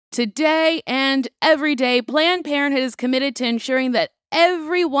Today and every day, Planned Parenthood is committed to ensuring that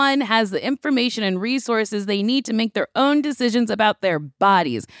everyone has the information and resources they need to make their own decisions about their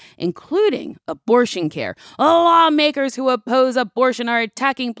bodies, including abortion care. Lawmakers who oppose abortion are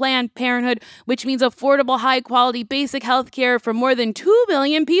attacking Planned Parenthood, which means affordable, high-quality, basic health care for more than 2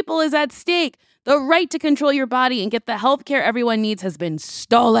 million people is at stake. The right to control your body and get the health care everyone needs has been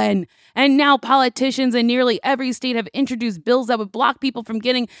stolen. And now politicians in nearly every state have introduced bills that would block people from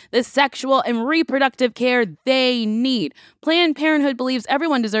getting the sexual and reproductive care they need. Planned Parenthood believes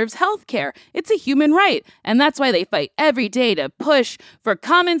everyone deserves health care. It's a human right. And that's why they fight every day to push for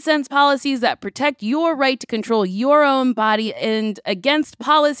common sense policies that protect your right to control your own body and against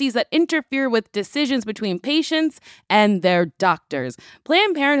policies that interfere with decisions between patients and their doctors.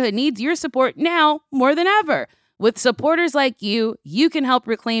 Planned Parenthood needs your support now more than ever. With supporters like you, you can help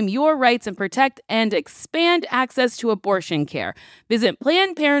reclaim your rights and protect and expand access to abortion care. Visit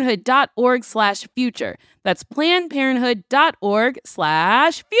PlannedParenthood.org/future. That's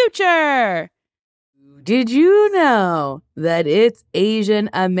PlannedParenthood.org/future. Did you know that it's Asian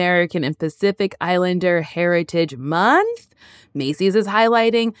American and Pacific Islander Heritage Month? Macy's is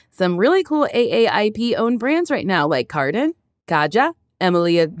highlighting some really cool AAIP-owned brands right now, like Cardin, Kaja,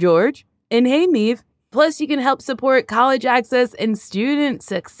 Emilia George, and Hey Meave. Plus, you can help support college access and student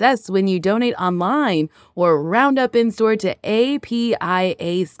success when you donate online or round up in store to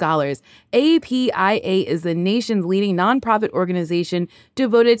APIA Scholars. APIA is the nation's leading nonprofit organization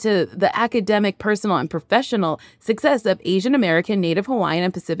devoted to the academic, personal, and professional success of Asian American, Native Hawaiian,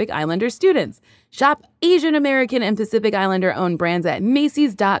 and Pacific Islander students. Shop Asian American and Pacific Islander-owned brands at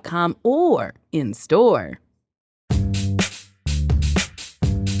Macy's.com or in store.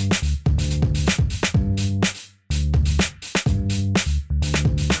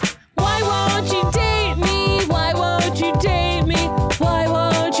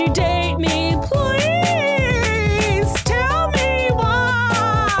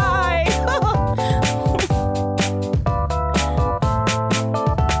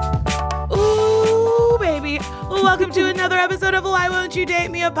 Episode of Why Won't You Date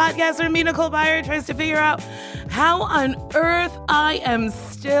Me, a podcast where me, Nicole Byer, tries to figure out how on earth I am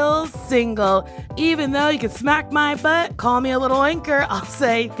still single. Even though you can smack my butt, call me a little anchor, I'll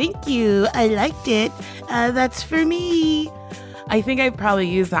say, thank you, I liked it, that's for me. I think I've probably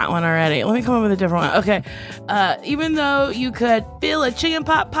used that one already. Let me come up with a different one. Okay. Even though you could fill a chicken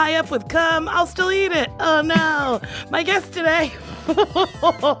pot pie up with cum, I'll still eat it. Oh no. My guest today...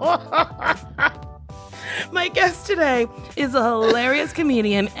 My guest today is a hilarious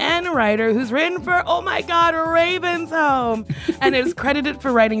comedian and writer who's written for, oh my God, Raven's Home, and is credited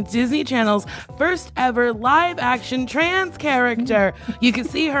for writing Disney Channel's first ever live action trans character. You can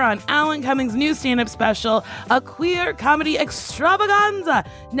see her on Alan Cummings' new stand-up special, A Queer Comedy Extravaganza,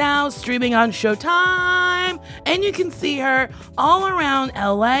 now streaming on Showtime. And you can see her all around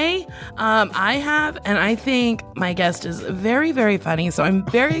LA. I think my guest is very, very funny. So I'm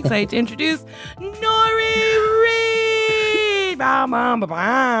very excited to introduce Nori Reed.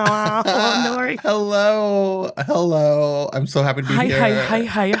 Nori. Hello. I'm so happy to be here.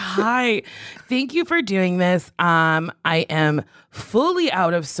 Hi. Thank you for doing this. I am fully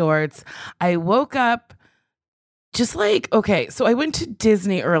out of sorts. I woke up just so I went to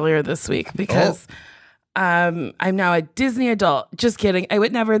Disney earlier this week because I'm now a Disney adult. Just kidding. I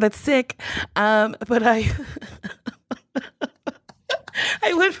would never. That's sick. But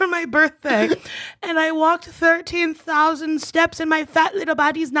I went for my birthday and I walked 13,000 steps and my fat little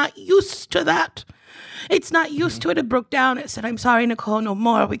body's not used to that. It's not used to it. It broke down. It said, I'm sorry, Nicole, no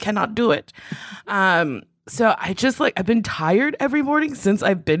more. We cannot do it. So I just I've been tired every morning since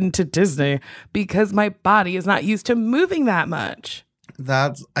I've been to Disney because my body is not used to moving that much.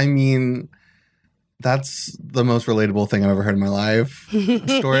 That's the most relatable thing I've ever heard in my life.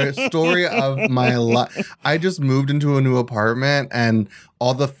 Story of my life. I just moved into a new apartment and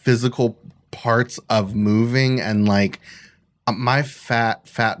all the physical parts of moving and my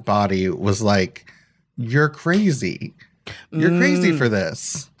fat body was like, you're crazy. You're crazy for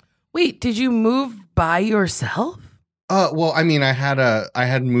this. Wait, did you move by yourself? Well, I mean, I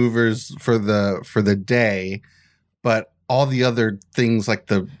had movers for the day, but all the other things like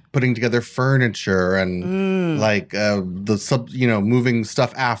the putting together furniture and moving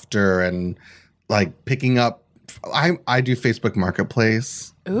stuff after and picking up. I do Facebook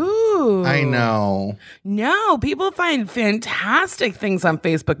Marketplace. Ooh. I know. No, people find fantastic things on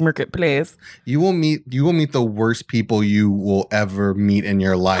Facebook Marketplace. You will meet the worst people you will ever meet in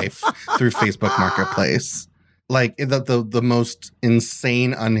your life through Facebook Marketplace. The most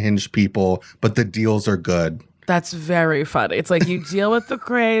insane, unhinged people, but the deals are good. That's very funny. It's like you deal with the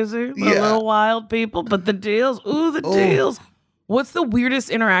crazy, the little wild people, but the deals, deals. What's the weirdest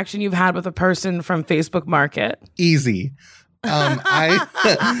interaction you've had with a person from Facebook Market? Easy. I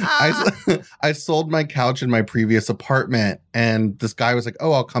sold my couch in my previous apartment, and this guy was like,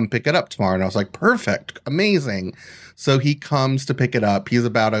 "Oh, I'll come pick it up tomorrow." And I was like, "Perfect, amazing." So he comes to pick it up. He's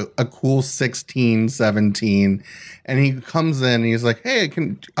about a cool 16, 17. And he comes in and he's like, "Hey,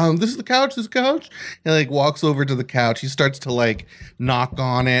 this is the couch, this couch." And like walks over to the couch. He starts to like knock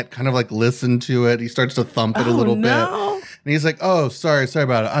on it, kind of like listen to it. He starts to thump it a little bit. And he's like, "Oh, sorry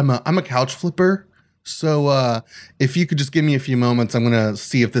about it. I'm a couch flipper. So if you could just give me a few moments, I'm gonna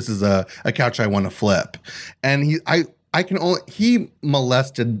see if this is a couch I want to flip." And he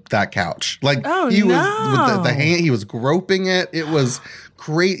molested that couch. Like he was with the hand, he was groping it. It was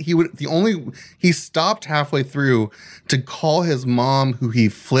great. He stopped halfway through to call his mom, who he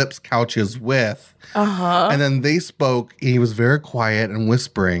flips couches with. And then they spoke. He was very quiet and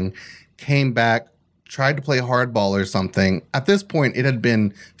whispering, came back, tried to play hardball or something. At this point, it had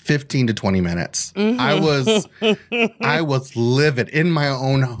been 15 to 20 minutes. I was livid in my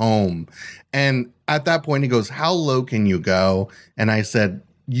own home. And at that point, he goes, "How low can you go?" And I said,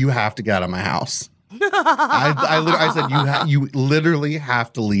 "You have to get out of my house." I said, you literally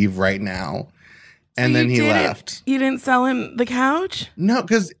have to leave right now. And then he left. You didn't sell him the couch? No,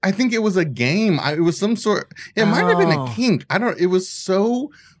 because I think it was a game. It was some sort. It might have been a kink. I don't. It was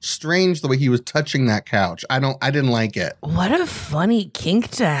so strange the way he was touching that couch. I didn't like it. What a funny kink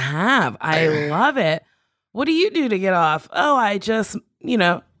to have. I love it. What do you do to get off? Oh, I just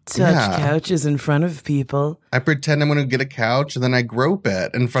touch couches in front of people. I pretend I'm going to get a couch, and then I grope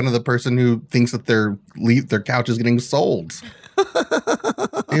it in front of the person who thinks that their couch is getting sold.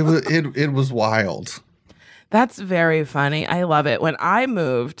 It was wild. That's very funny. I love it. When I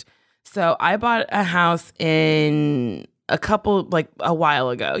moved, so I bought a house in a while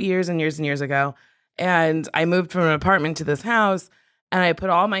ago, years and years and years ago. And I moved from an apartment to this house, and I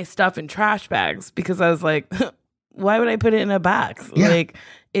put all my stuff in trash bags because I was like, why would I put it in a box? Yeah. Like,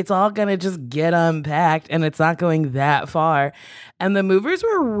 it's all going to just get unpacked, and it's not going that far. And the movers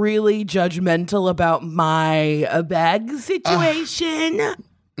were really judgmental about my bag situation.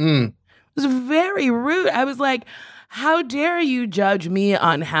 It was very rude. I was like, how dare you judge me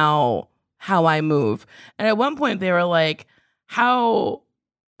on how I move? And at one point they were like, how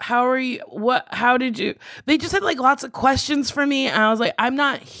are you? How did you? They just had like lots of questions for me. And I was like, I'm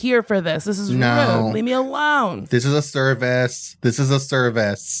not here for this. This is rude. Leave me alone. This is a service.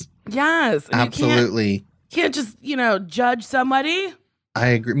 Yes. Absolutely. You can't just, judge somebody. I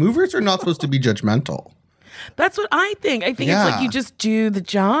agree. Movers are not supposed to be judgmental. That's what I think. I think it's like you just do the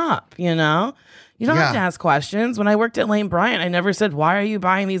job, You don't have to ask questions. When I worked at Lane Bryant, I never said, "Why are you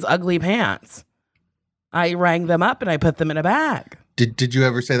buying these ugly pants?" I rang them up and I put them in a bag. Did you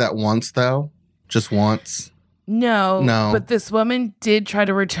ever say that once, though? Just once? No. But this woman did try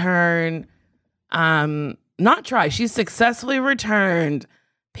to return, she successfully returned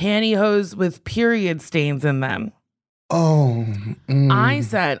pantyhose with period stains in them. Oh. I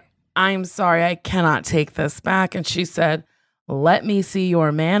said, "I'm sorry, I cannot take this back." And she said, "Let me see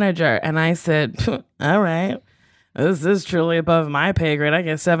your manager." And I said, "All right. This is truly above my pay grade. I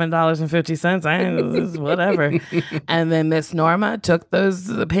get $7.50. Whatever." And then Miss Norma took the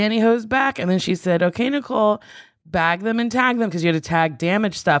pantyhose back, and then she said, "Okay, Nicole, bag them and tag them," because you had to tag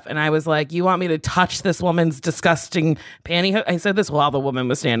damaged stuff. And I was like, "You want me to touch this woman's disgusting pantyhose?" I said this while the woman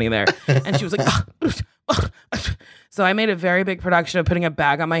was standing there, and she was like, So I made a very big production of putting a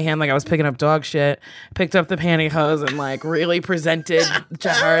bag on my hand like I was picking up dog shit, picked up the pantyhose and like really presented to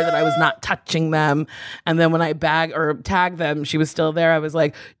her that I was not touching them. And then when I bag or tag them, she was still there. I was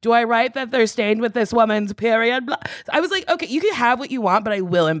like, "Do I write that they're stained with this woman's period?" I was like, "Okay, you can have what you want, but I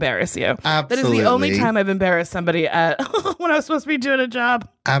will embarrass you." Absolutely. That is the only time I've embarrassed somebody at when I was supposed to be doing a job.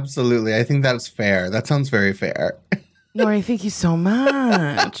 Absolutely. I think that's fair. That sounds very fair. Nori, thank you so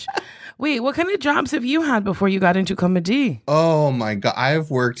much. Wait, what kind of jobs have you had before you got into comedy? Oh my God. I've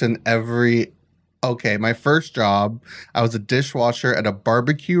worked in my first job, I was a dishwasher at a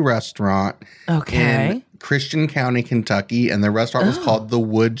barbecue restaurant in Christian County, Kentucky. And the restaurant was called The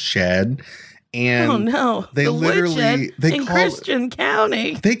Woodshed. And they Christian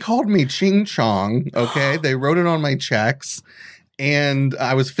County. They called me Ching Chong. Okay. They wrote it on my checks. And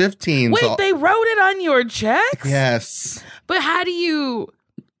I was 15. Wait, they wrote it on your checks? Yes. But how do you...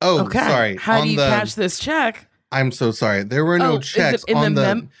 Oh, sorry. How do you catch this check? I'm so sorry. There were no checks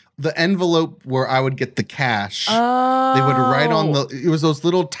on the envelope where I would get the cash. Oh. They would write on it was those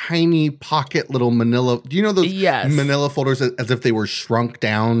little tiny pocket little manila. Do you know those manila folders as if they were shrunk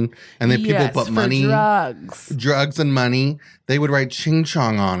down and then people put money? Drugs and money. They would write ching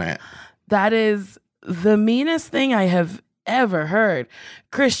chong on it. That is the meanest thing I have ever heard.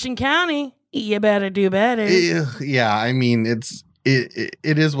 Christian County, you better do better. Yeah, I mean, it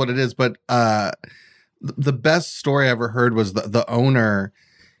is what it is. But the best story I ever heard was the owner,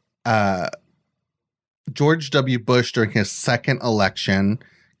 George W. Bush, during his second election,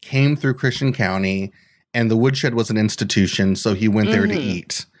 came through Christian County, and the woodshed was an institution, so he went there to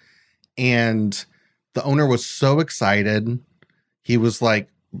eat. And the owner was so excited. He was like,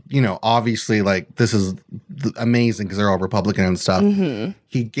 obviously, like, this is amazing because they're all Republican and stuff. Mm-hmm.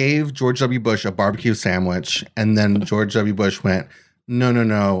 He gave George W. Bush a barbecue sandwich, and then George W. Bush went,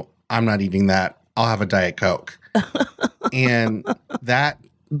 no, I'm not eating that. I'll have a Diet Coke. And that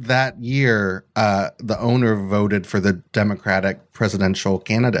year, the owner voted for the Democratic presidential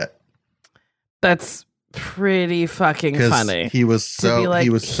candidate. That's pretty fucking funny. He was so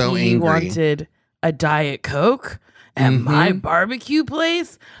angry. He wanted a Diet Coke at my barbecue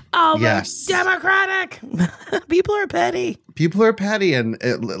place. Oh, yes. Democratic. People are petty. And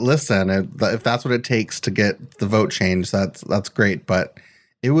listen, if that's what it takes to get the vote changed, that's great. But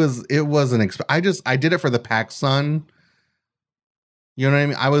it was an I did it for the PacSun. You know what I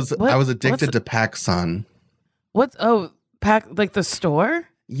mean? I was addicted to PacSun. Like the store?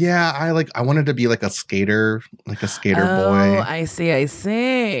 Yeah, I wanted to be like a skater boy. Oh, I see.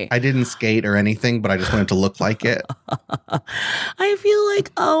 I didn't skate or anything, but I just wanted to look like it. I feel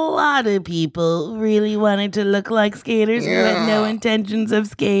like a lot of people really wanted to look like skaters who had no intentions of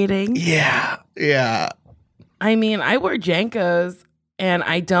skating. Yeah. I mean, I wore JNCOs, and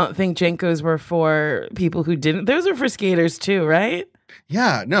I don't think JNCOs were for people who didn't. Those are for skaters too, right?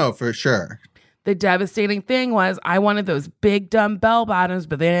 Yeah, no, for sure. The devastating thing was I wanted those big dumb bell bottoms,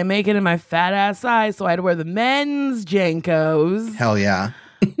 but they didn't make it in my fat ass size, so I had to wear the men's JNCOs. Hell yeah.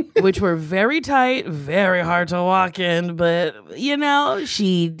 Which were very tight, very hard to walk in, but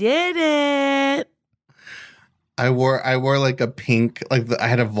she did it. I wore like a pink, I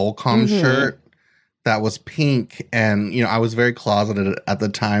had a Volcom shirt that was pink, and I was very closeted at the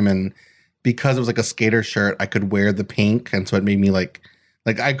time, and because it was like a skater shirt, I could wear the pink, and so it made me like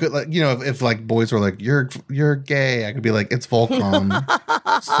I could if like boys were like you're gay, I could be like it's Volcom,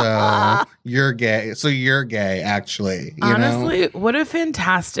 so you're gay actually. Honestly, what a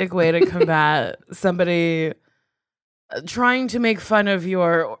fantastic way to combat somebody trying to make fun of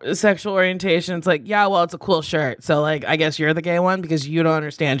your sexual orientation. It's like, yeah, well, it's a cool shirt, so like I guess you're the gay one because you don't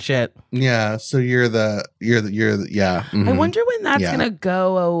understand shit. Yeah, so you're the yeah. Mm-hmm. I wonder when that's gonna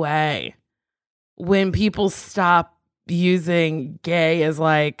go away. When people stop using gay as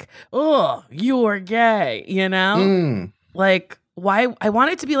like, oh, you're gay, like, why? I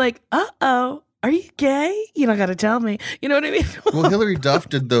want it to be like, uh-oh, are you gay? You don't gotta tell me. You know what I mean? Well, Hillary Duff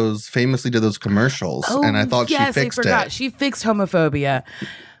famously did those commercials, and I thought she fixed it. She fixed homophobia.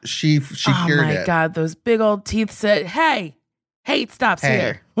 She cured it. Oh my God, those big old teeth said, hey, hate stops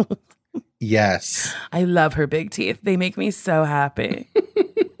here. Yes. I love her big teeth. They make me so happy.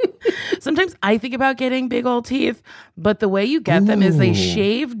 Sometimes I think about getting big old teeth, but the way you get them is they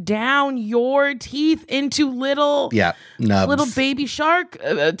shave down your teeth into little nubs. Little baby shark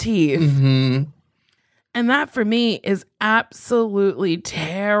teeth. Mm-hmm. And that for me is absolutely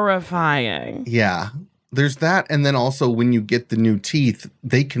terrifying. Yeah. There's that. And then also when you get the new teeth,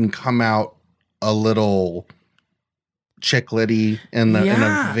 they can come out a little chiclety in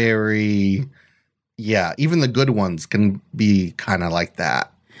a very, even the good ones can be kind of like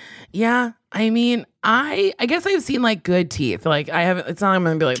that. Yeah, I mean, I guess I've seen like good teeth. Like I haven't. It's not. I'm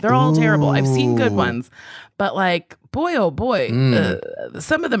gonna be like they're all terrible. I've seen good ones, but like boy, oh boy,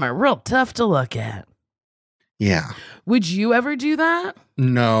 some of them are real tough to look at. Yeah. Would you ever do that?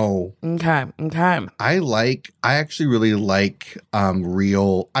 No. Okay. I actually really like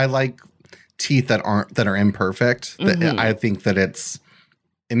real. I like teeth that are imperfect. That I think that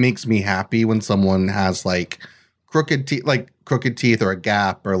it makes me happy when someone has like crooked teeth or a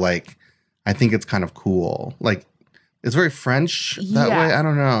gap, or like I think it's kind of cool. Like it's very French that way. I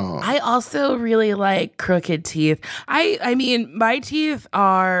don't know. I also really like crooked teeth. I mean, my teeth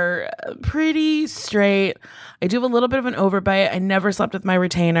are pretty straight. I do have a little bit of an overbite. I never slept with my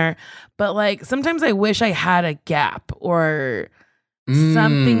retainer, but like sometimes I wish I had a gap or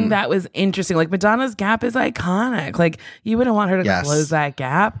something that was interesting. Like Madonna's gap is iconic. Like you wouldn't want her to close that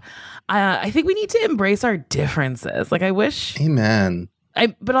gap. I think we need to embrace our differences. Like I wish. Amen.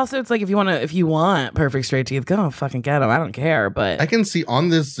 But also it's like if you want perfect straight teeth, go fucking get them. I don't care. But I can see on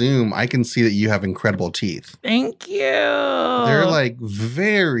this Zoom, I can see that you have incredible teeth. Thank you. They're like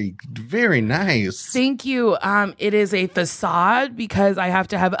very, very nice. Thank you. It is a facade because I have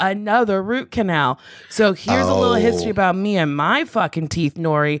to have another root canal. So here's a little history about me and my fucking teeth,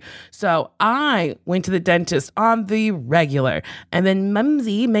 Nori. So I went to the dentist on the regular, and then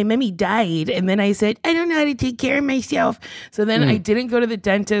my mummy died, and then I said, I don't know how to take care of myself. So then I didn't go to the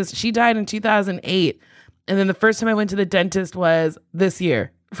dentist. She died in 2008. And then the first time I went to the dentist was this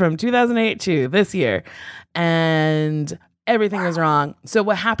year, from 2008 to this year. And everything was wrong. So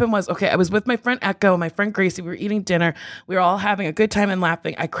what happened was, I was with my friend Echo and my friend Gracie. We were eating dinner. We were all having a good time and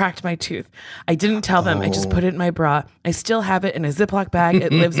laughing. I cracked my tooth. I didn't tell them. I just put it in my bra. I still have it in a Ziploc bag.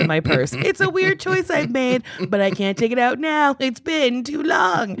 It lives in my purse. It's a weird choice I've made, but I can't take it out now. It's been too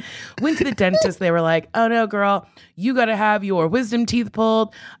long. Went to the dentist. They were like, oh no, girl, you got to have your wisdom teeth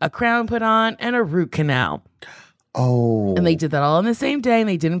pulled, a crown put on, and a root canal. Oh. And they did that all on the same day, and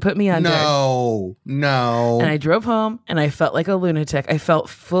they didn't put me under. No. And I drove home, and I felt like a lunatic. I felt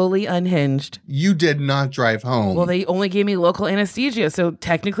fully unhinged. You did not drive home. Well, they only gave me local anesthesia, so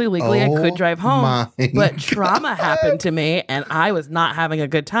technically, legally, I could drive home. But trauma happened to me, and I was not having a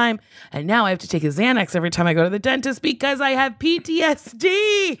good time. And now I have to take a Xanax every time I go to the dentist because I have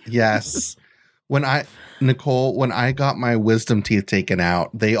PTSD. Yes. Nicole, when I got my wisdom teeth taken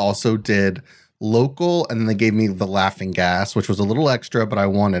out, they also did local, and then they gave me the laughing gas, which was a little extra, but I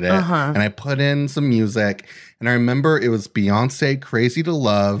wanted it. And I put in some music, and I remember it was Beyonce, Crazy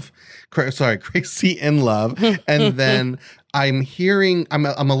in Love. And then I'm hearing, I'm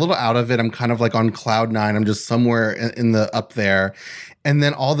a little out of it. I'm kind of like on cloud nine. I'm just somewhere in the up there. And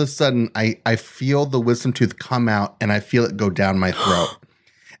then all of a sudden I feel the wisdom tooth come out, and I feel it go down my throat.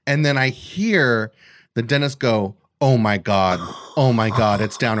 And then I hear the dentist go, oh my God,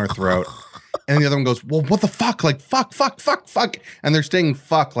 it's down her throat. And the other one goes, well, what the fuck? Like, fuck. And they're saying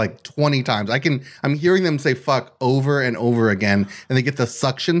fuck like 20 times. I'm hearing them say fuck over and over again. And they get the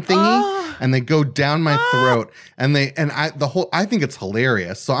suction thingy and they go down my throat. And I think it's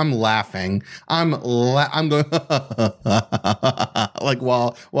hilarious. So I'm laughing. I'm going like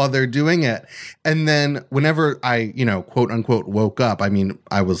while they're doing it. And then whenever I, quote unquote woke up, I mean,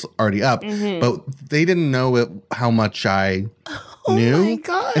 I was already up, but they didn't know how much I knew. Oh my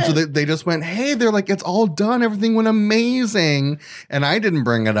God. And so they just went, hey, they're like, it's all done. Everything went amazing. And I didn't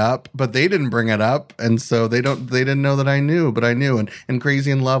bring it up, but they didn't bring it up. And so they didn't know that I knew, but I knew. And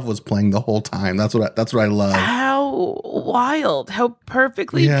Crazy in Love was playing the whole time. That's what I love. How wild. How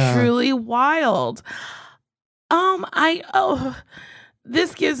perfectly, truly wild.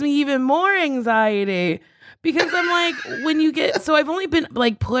 This gives me even more anxiety. Because I'm like, so I've only been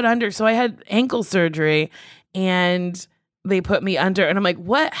like put under. So I had ankle surgery, and they put me under, and I'm like,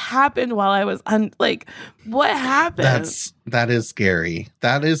 what happened while I was what happened? That is scary.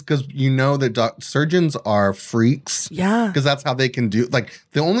 That is because that surgeons are freaks. Yeah. Because that's how they can do, like,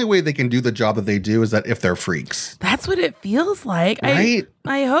 the only way they can do the job that they do is that if they're freaks. That's what it feels like. Right?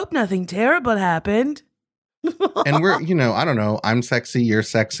 I hope nothing terrible happened. And we're, I don't know. I'm sexy. You're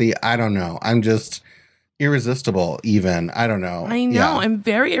sexy. I don't know. I'm just irresistible even. I don't know. I know. Yeah. I'm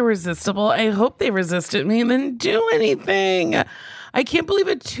very irresistible. I hope they resisted me and didn't do anything. I can't believe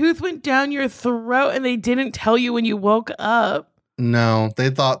a tooth went down your throat and they didn't tell you when you woke up. No,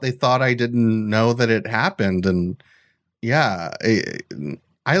 they thought I didn't know that it happened. And yeah,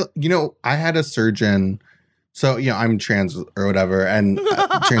 I had a surgeon. So, I'm trans or whatever, and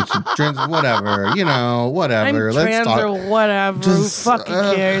trans, whatever, whatever. I'm Let's trans talk. Or whatever. Who fucking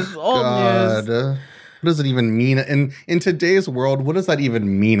cares? Old news. What does it even mean? In today's world, what does that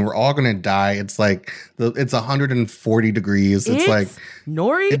even mean? We're all going to die. It's like, it's 140 degrees. It's like,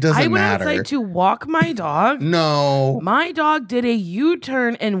 Nori, it doesn't matter. I went outside to walk my dog. No. My dog did a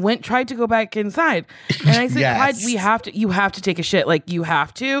U-turn and tried to go back inside. And I said, yes. Clyde, you have to take a shit. Like, you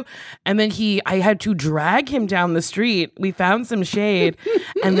have to. And then I had to drag him down the street. We found some shade.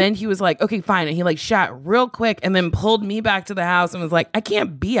 And then he was like, okay, fine. And he shat real quick and then pulled me back to the house and was like, I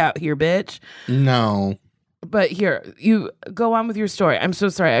can't be out here, bitch. No. But here, you go on with your story. I'm so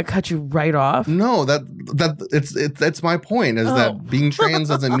sorry. I cut you right off. No, that's my point is that being trans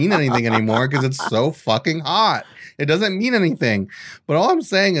doesn't mean anything anymore because it's so fucking hot. It doesn't mean anything. But all I'm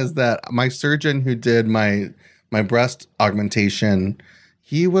saying is that my surgeon who did my breast augmentation,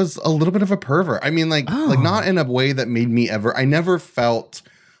 he was a little bit of a pervert. I mean, like not in a way that made me I never felt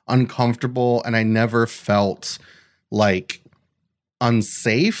uncomfortable, and I never felt like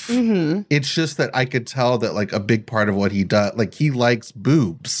unsafe. Mm-hmm. It's just that I could tell that like a big part of what he does, like he likes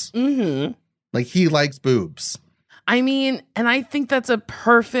boobs. Mm-hmm. Like he likes boobs. I mean, and I think that's a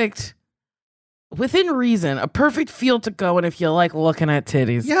perfect, within reason, a perfect field to go in if you like looking at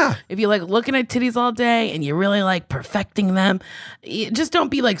titties. Yeah. If you like looking at titties all day and you really like perfecting them, just don't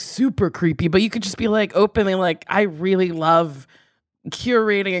be like super creepy, but you could just be like openly like, I really love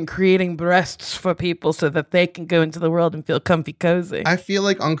curating and creating breasts for people so that they can go into the world and feel comfy cozy. I feel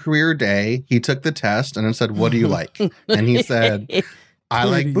like on career day, he took the test and it said, what do you like? And he said, I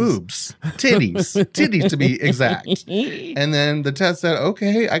like boobs, titties to be exact. And then the test said,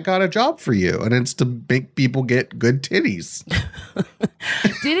 okay, I got a job for you. And it's to make people get good titties.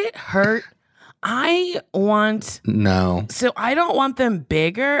 Did it hurt? No. So I don't want them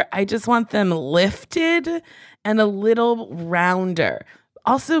bigger. I just want them lifted and a little rounder.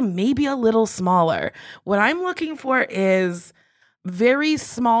 Also, maybe a little smaller. What I'm looking for is very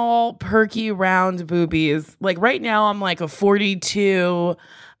small, perky, round boobies. Like right now, I'm like a 42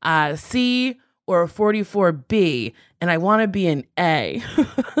 C or a 44B, and I want to be an A.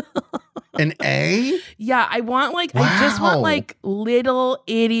 An A? Yeah, I want Wow. I just want like little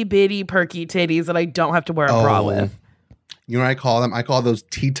itty bitty perky titties that I don't have to wear a bra with. You know what I call them? I call those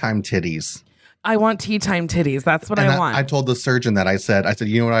tea time titties. I want tea time titties. That's what And I want. I told the surgeon that I said,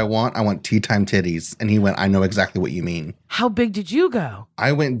 you know what I want? I want tea time titties. And he went, I know exactly what you mean. How big did you go?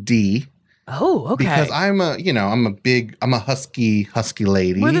 I went D. Oh, okay. Because I'm a husky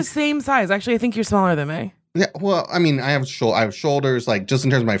lady. We're the same size. Actually, I think you're smaller than me. Yeah, well, I mean, I have shoulders, like, just in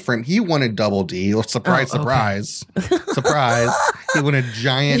terms of my frame. He wanted double D. Surprise, surprise. Surprise. He wanted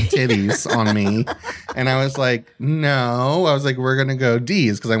giant titties on me. And I was like, no. I was like, we're going to go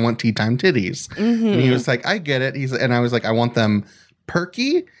D's because I want tea time titties. Mm-hmm. And he was like, I get it. And I was like, I want them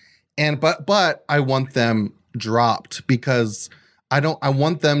perky, but I want them dropped because I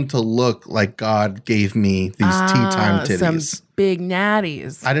want them to look like God gave me these tea time titties. Some big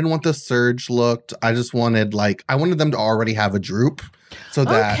natties. I didn't want the surge looked. I just wanted I wanted them to already have a droop. So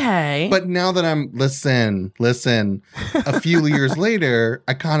that, okay. But now that listen, a few years later,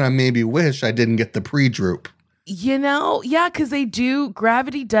 I kind of maybe wish I didn't get the pre-droop. Yeah, because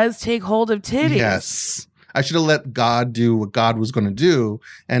gravity does take hold of titties. Yes. I should have let God do what God was going to do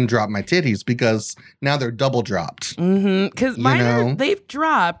and drop my titties because now they're double dropped. Because they've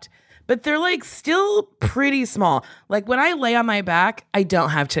dropped, but they're like still pretty small. Like when I lay on my back, I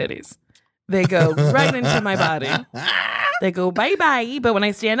don't have titties. They go right into my body. They go bye-bye. But when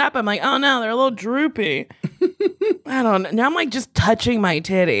I stand up, I'm like, oh no, they're a little droopy. I don't know. Now I'm like just touching my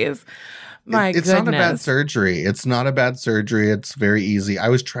titties. It's not a bad surgery. It's not a bad surgery. It's very easy. I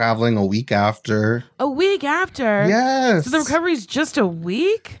was traveling a week after. A week after? Yes. So the recovery's just a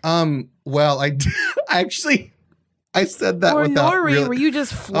week? Well, I said that without Nori, were you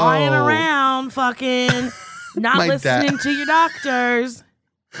just flying around fucking not listening to your doctors?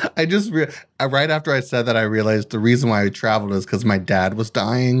 I just right after I said that, I realized the reason why I traveled is because my dad was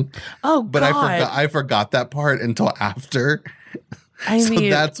dying. Oh, but God. I forgot that part until after. I mean,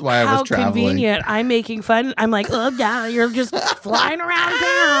 that's why I was traveling. How convenient. I'm making fun. I'm like, oh, yeah, you're just flying around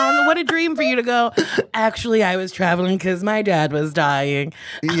town. What a dream for you to go. Actually, I was traveling because my dad was dying.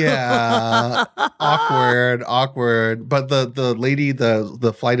 Yeah. Awkward. But the lady,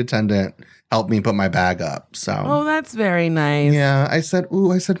 the flight attendant helped me put my bag up. So. Oh, that's very nice. Yeah. I'm sorry,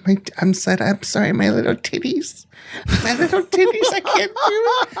 my little titties. My little titties, I can't do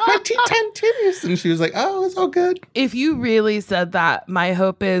it. My T10 titties. And she was like, oh, it's all good. If you really said that, my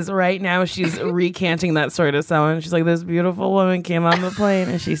hope is right now she's recanting that story to someone. She's like, this beautiful woman came on the plane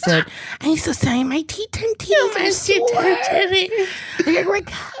and she said, I'm so sorry, my T10 titties are sore. They're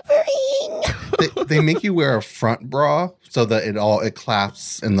recovering. They make you wear a front bra so that it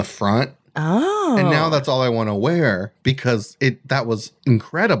clasps in the front. Oh. And now that's all I want to wear because that was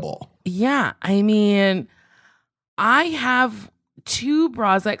incredible. Yeah. I mean, I have 2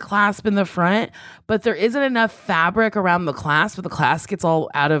 bras that clasp in the front, but there isn't enough fabric around the clasp, but the clasp gets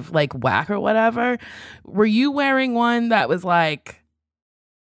all out of like whack or whatever. Were you wearing one that was like,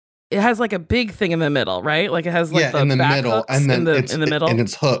 it has like a big thing in the middle, right? Like it has like the in the back middle, hooks and then in the middle, and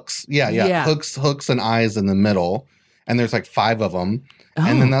it's hooks. Yeah. Hooks and eyes in the middle, and there's like 5 of them. Oh.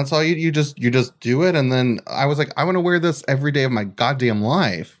 And then that's all you just do it. And then I was like, I want to wear this every day of my goddamn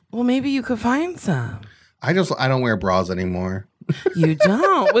life. Well, maybe you could find some. I don't wear bras anymore. You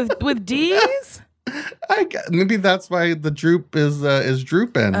don't with D's? Maybe that's why the droop is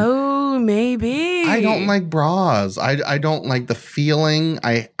drooping. Oh, maybe. I don't like bras. I don't like the feeling.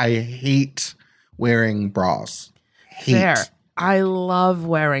 I hate wearing bras. Fair. I love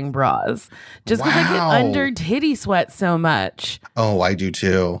wearing bras just because I get under titty sweat so much. Oh, I do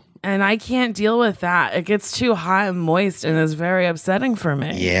too. And I can't deal with that. It gets too hot and moist and is very upsetting for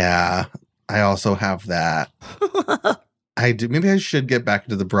me. Yeah. I also have that. I do. Maybe I should get back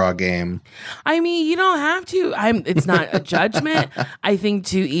into the bra game. I mean, you don't have to. It's not a judgment. I think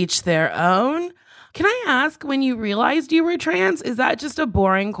to each their own. Can I ask, when you realized you were trans, is that just a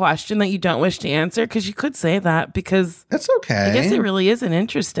boring question that you don't wish to answer? Because you could say that, because It's okay. I guess it really isn't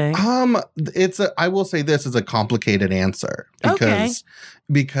interesting. I will say this is a complicated answer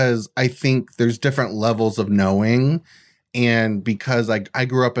because I think there's different levels of knowing, and because I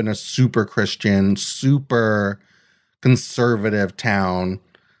grew up in a super Christian, super conservative town,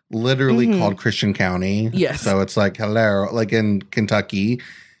 literally called Christian County. Yes. So it's like, hello, like in Kentucky.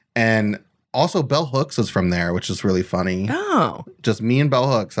 And also Bell Hooks is from there, which is really funny. Oh. Just me and Bell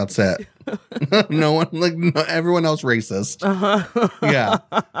Hooks, that's it. No one, everyone else racist.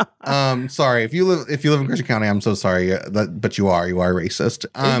 Yeah. Sorry. If you live in Christian County, I'm so sorry. But you are racist.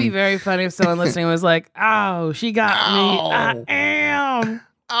 It'd be very funny if someone listening was like, "Oh, she got me. I am."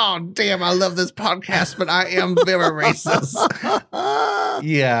 Oh, damn, I love this podcast, but I am very racist.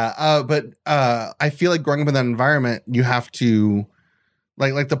 Yeah. But I feel like growing up in that environment, you have to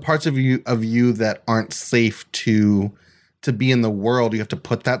like the parts of you that aren't safe to be in the world, you have to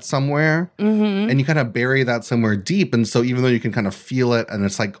put that somewhere, and you kind of bury that somewhere deep. And so even though you can kind of feel it and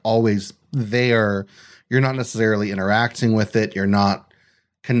it's like always there, you're not necessarily interacting with it. You're not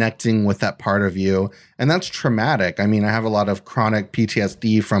connecting with that part of you. And that's traumatic. I mean, I have a lot of chronic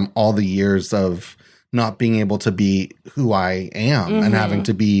PTSD from all the years of not being able to be who I am and having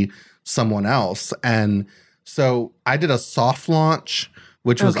to be someone else. And so I did a soft launch,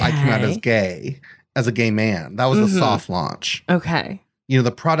 which was I came out as gay, as a gay man. That was a soft launch. Okay. You know,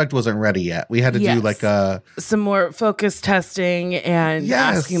 the product wasn't ready yet. We had to do like some more focus testing and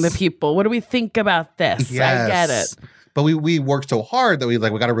asking the people, what do we think about this? Yes. I get it. But we worked so hard that we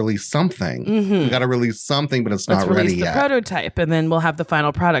got to release something. We got to release something, but it's not ready release the yet. Prototype, and then we'll have the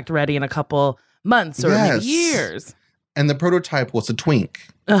final product ready in a couple months or maybe years. And the prototype was a twink.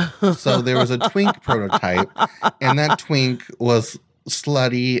 So there was a twink prototype, and that twink was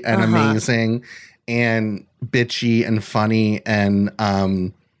slutty and amazing and bitchy and funny and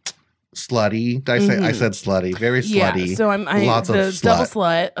slutty. Did I say I said slutty? Very slutty. Yeah, so I'm lots of slut. double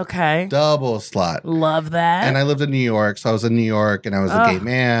slut. Okay. Double slut. Love that. And I lived in New York, so I was in New York and I was a gay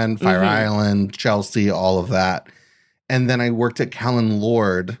man, Fire Island, Chelsea, all of that. And then I worked at Callan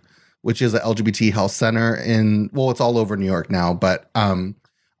Lord, which is an LGBT health center it's all over New York now, but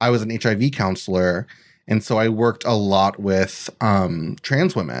I was an HIV counselor. And so I worked a lot with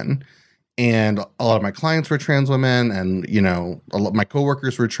trans women. And a lot of my clients were trans women, and, you know, a lot of my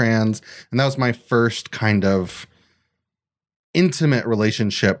coworkers were trans. And that was my first kind of intimate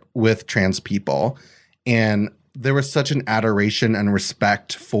relationship with trans people. And there was such an adoration and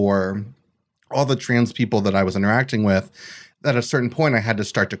respect for all the trans people that I was interacting with that at a certain point I had to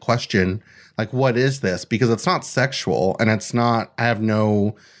start to question, like, what is this? Because it's not sexual, and it's not, I have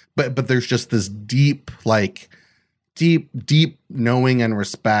no, but there's just this deep knowing and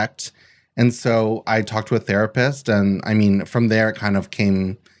respect. And so I talked to a therapist, and I mean, from there it kind of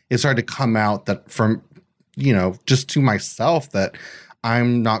it started to come out that from, you know, just to myself that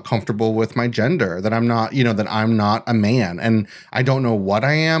I'm not comfortable with my gender, that I'm not, you know, that I'm not a man, and I don't know what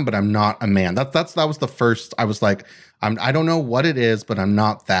I am, but I'm not a man. That was the first, I was like, I don't know what it is, but I'm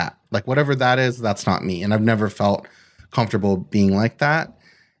not that. Like, whatever that is, that's not me. And I've never felt comfortable being like that.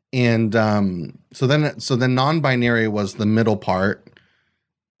 And so then non-binary was the middle part.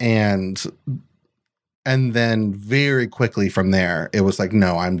 And then very quickly from there, it was like,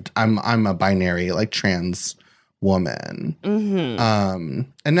 no, I'm a binary, like, trans woman. And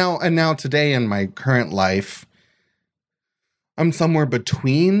now today in my current life, I'm somewhere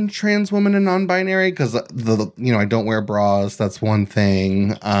between trans woman and non-binary, because I don't wear bras. That's one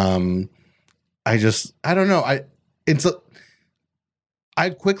thing. I don't know. I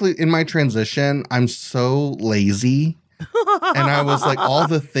quickly, in my transition, I'm so lazy. And I was like, all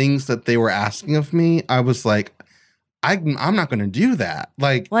the things that they were asking of me, I was like, I'm not going to do that.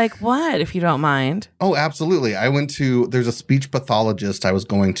 Like what, if you don't mind? Oh, absolutely. There's a speech pathologist I was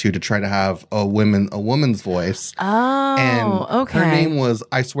going to try to have a woman's voice. Oh, and okay. Her name was,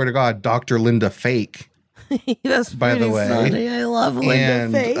 I swear to God, Dr. Linda Fake. That's by the way. funny. I love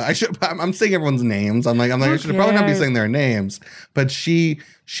Linda Fake. I'm saying everyone's names. I'm like, I should probably not be saying their names. But she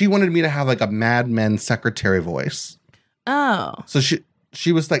wanted me to have like a Mad Men secretary voice. Oh. So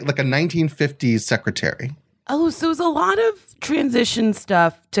she was like a 1950s secretary. Oh, so it was a lot of transition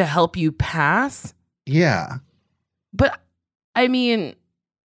stuff to help you pass? Yeah. But, I mean,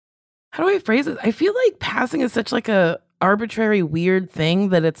 how do I phrase it? I feel like passing is such like a arbitrary, weird thing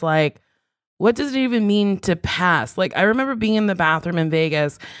that it's like, what does it even mean to pass? Like, I remember being in the bathroom in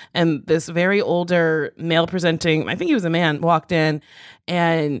Vegas and this very older male presenting, I think he was a man, walked in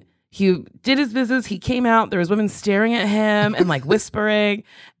and he did his business. He came out. There was women staring at him and like whispering.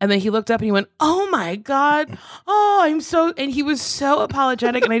 And then he looked up and he went, "Oh my God. Oh, I'm so," and he was so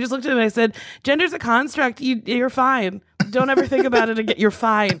apologetic. And I just looked at him and I said, "Gender's a construct. You're fine. Don't ever think about it again. You're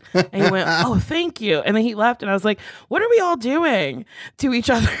fine." And he went, "Oh, thank you." And then he left. And I was like, what are we all doing to each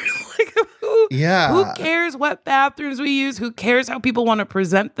other? Like, who cares what bathrooms we use? Who cares how people want to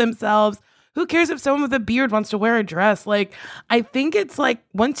present themselves? Who cares if someone with a beard wants to wear a dress? Like, I think it's like,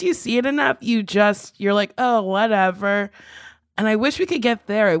 once you see it enough, you're like, oh, whatever. And I wish we could get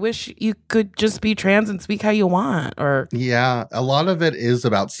there. I wish you could just be trans and speak how you want. Or yeah, a lot of it is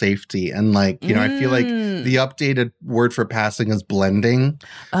about safety. And like, you know, I feel like the updated word for passing is blending,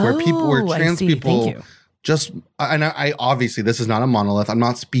 where trans people just, and I obviously, this is not a monolith. I'm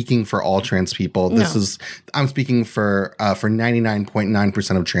not speaking for all trans people. I'm speaking for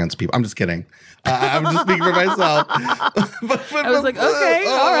 99.9% of trans people. I'm just kidding. I'm just speaking for myself. I was like, okay,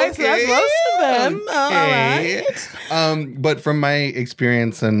 all right, so that's most of them. Okay. All right. But from my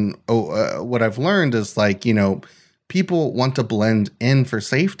experience and what I've learned is like, you know, people want to blend in for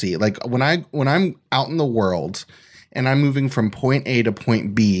safety. Like when I'm out in the world and I'm moving from point A to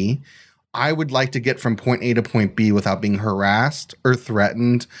point B, I would like to get from point A to point B without being harassed or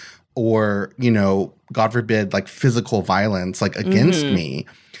threatened or, you know, God forbid, like physical violence, like against me.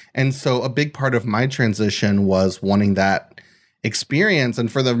 And so a big part of my transition was wanting that experience.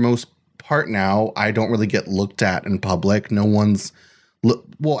 And for the most part now, I don't really get looked at in public. No one's,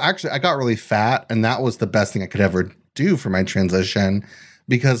 well, actually, I got really fat and that was the best thing I could ever do for my transition,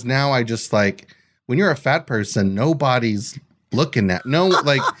 because now I just like, when you're a fat person, nobody's looking at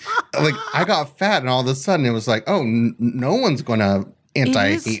like I got fat and all of a sudden it was like, oh, no one's gonna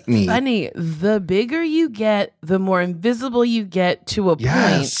anti-hate me. Funny, the bigger you get, the more invisible you get to a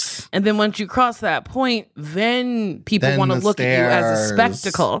point, and then once you cross that point, then people want to look at you as a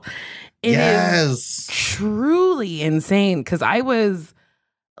spectacle. It is truly insane, because I was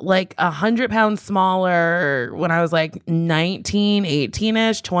like 100 pounds smaller when I was like 19,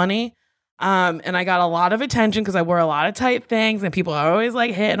 18ish, 20. And I got a lot of attention because I wore a lot of tight things and people are always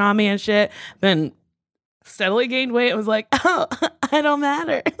like hitting on me and shit. Then steadily gained weight. I was like, oh, I don't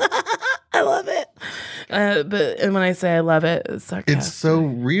matter. I love it. And when I say I love it, it's sarcastic. It's so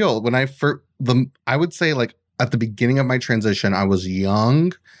real. When I would say like at the beginning of my transition, I was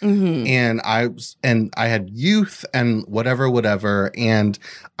young and I had youth and whatever. And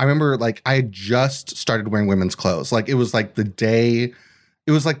I remember like I had just started wearing women's clothes. Like it was like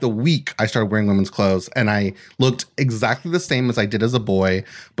the week I started wearing women's clothes, and I looked exactly the same as I did as a boy,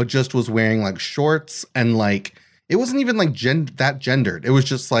 but just was wearing like shorts and like, it wasn't even like that gendered. It was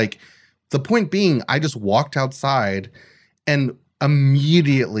just like, the point being, I just walked outside and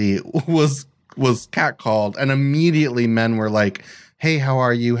immediately was catcalled, and immediately men were like, "Hey, how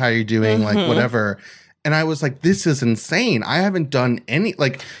are you? How are you doing?" Like whatever. And I was like, this is insane. I haven't done any,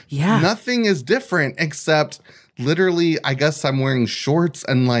 like, nothing is different except literally, I guess I'm wearing shorts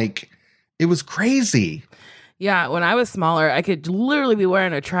and like, it was crazy. Yeah, when I was smaller, I could literally be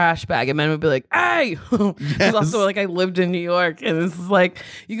wearing a trash bag and men would be like, "Hey!" It's also like I lived in New York, and it's like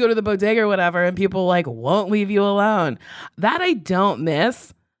you go to the bodega or whatever and people like won't leave you alone. That I don't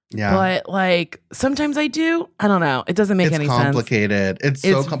miss. Yeah. But like sometimes I do. I don't know. It doesn't make any sense. It's complicated. It's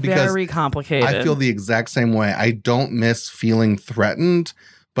so very complicated. I feel the exact same way. I don't miss feeling threatened,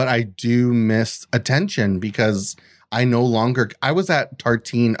 but I do miss attention because I was at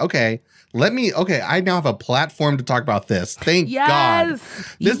Tartine. I now have a platform to talk about this. Thank God.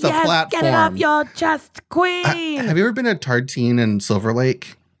 This is a platform. Get it off your chest, queen. Have you ever been at Tartine in Silver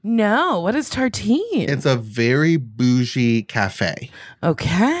Lake? No. What is Tartine? It's a very bougie cafe.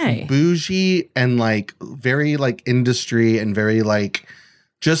 Okay. Bougie and like very like industry and very like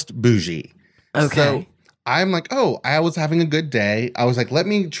just bougie. Okay. So I'm like, oh, I was having a good day. I was like, let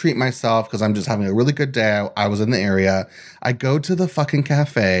me treat myself because I'm just having a really good day. I was in the area. I go to the fucking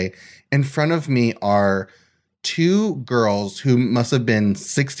cafe. In front of me are two girls who must have been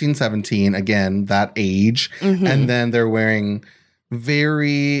 16, 17, again, that age. And then they're wearing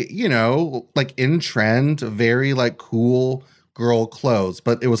very, like in trend, very like cool girl clothes.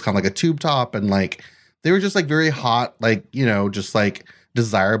 But it was kind of like a tube top and like, they were just like very hot, like, just like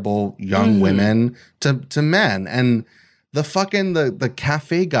desirable young women to men. And the fucking, the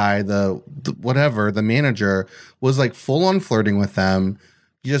cafe guy, the manager was like full on flirting with them.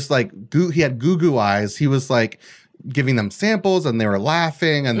 Just like, he had goo eyes. He was like giving them samples and they were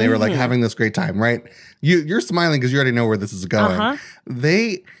laughing and they were like having this great time, right? You're smiling because you already know where this is going.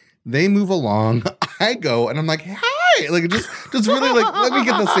 They They move along. I go and I'm like, hi. Like just really like, let me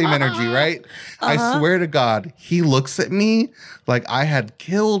get the same energy, right? I swear to God, he looks at me like I had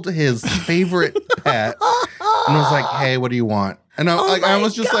killed his favorite pet. And I was like, hey, what do you want? And I was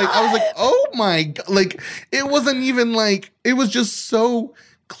like, oh my God. Like, it wasn't even like, it was just so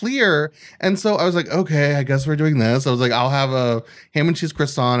clear. And so I was like, okay, I guess we're doing this. I was like, I'll have a ham and cheese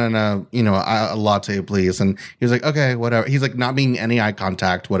croissant and a latte, please. And he was like, okay, whatever. He's like, not making any eye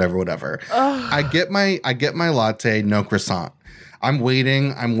contact, whatever. I get my latte, no croissant. I'm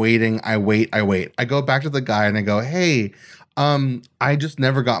waiting. I wait. I go back to the guy and I go, hey, I just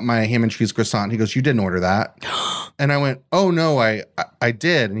never got my ham and cheese croissant. He goes, you didn't order that. And I went, oh no, I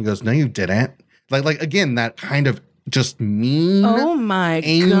did. And he goes, no, you didn't. Like again, that kind of just mean, oh my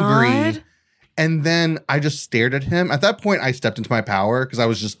angry. God. And then I just stared at him. At that point, I stepped into my power because I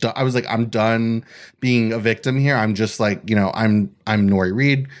was like, I'm done being a victim here. I'm just like, I'm Nori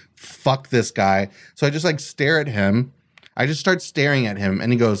Reed. Fuck this guy. So I just like stare at him. I just start staring at him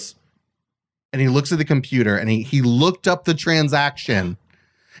and he goes, and he looks at the computer and he looked up the transaction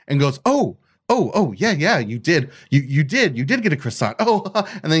and goes, oh, yeah, you did. You did get a croissant. Oh,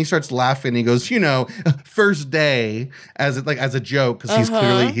 and then he starts laughing. He goes, first day as a joke because he's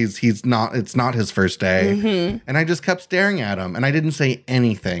clearly he's not. It's not his first day. Mm-hmm. And I just kept staring at him, and I didn't say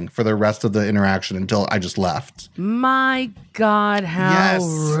anything for the rest of the interaction until I just left. My God, how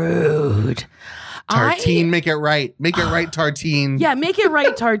rude! Tartine, make it right. Make it right, Tartine. Yeah, make it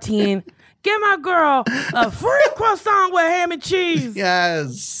right, Tartine. Give my girl a free croissant with ham and cheese.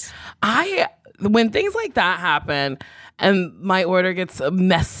 Yes. When things like that happen and my order gets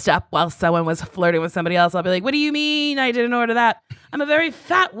messed up while someone was flirting with somebody else, I'll be like, what do you mean I didn't order that? I'm a very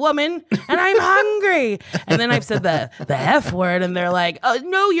fat woman and I'm hungry. And then I've said the F word and they're like, oh,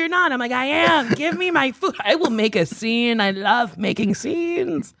 no, you're not. I'm like, I am. Give me my food. I will make a scene. I love making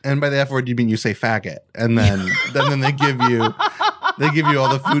scenes. And by the F word, you mean you say faggot. And then they give you all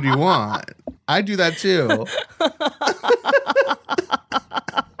the food you want. I do that too.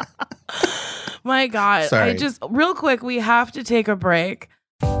 My God. Sorry. Real quick, we have to take a break.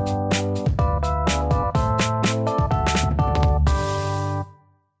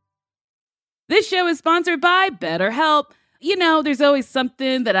 This show is sponsored by BetterHelp. There's always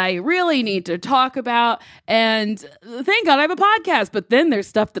something that I really need to talk about. And thank God I have a podcast. But then there's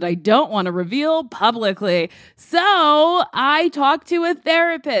stuff that I don't want to reveal publicly. So I talked to a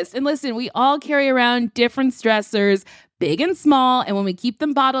therapist. And listen, we all carry around different stressors, big and small, and when we keep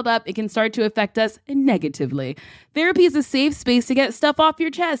them bottled up, it can start to affect us negatively. Therapy is a safe space to get stuff off your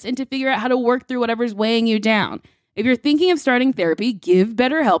chest and to figure out how to work through whatever's weighing you down. If you're thinking of starting therapy, give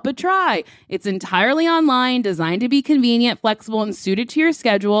BetterHelp a try. It's entirely online, designed to be convenient, flexible, and suited to your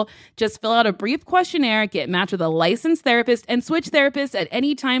schedule. Just fill out a brief questionnaire, get matched with a licensed therapist, and switch therapists at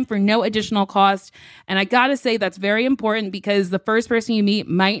any time for no additional cost. And I gotta say, that's very important because the first person you meet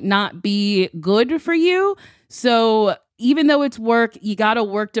might not be good for you. So even though it's work, you gotta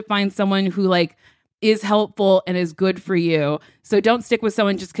work to find someone who is helpful and is good for you. So don't stick with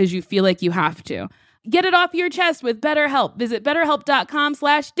someone just because you feel like you have to. Get it off your chest with BetterHelp. Visit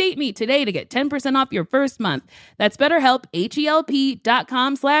BetterHelp.com/dateme today to get 10% off your first month. That's BetterHelp,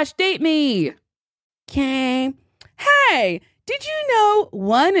 HELP.com/dateme. Okay. Hey, did you know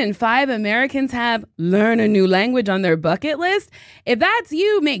 1 in 5 Americans have learn a new language on their bucket list? If that's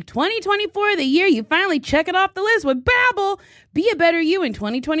you, make 2024 the year you finally check it off the list with Babbel. Be a better you in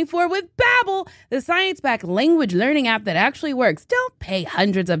 2024 with Babbel, the science-backed language learning app that actually works. Don't pay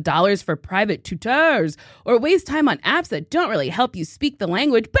hundreds of dollars for private tutors or waste time on apps that don't really help you speak the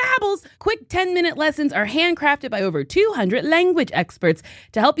language. Babbel's quick 10-minute lessons are handcrafted by over 200 language experts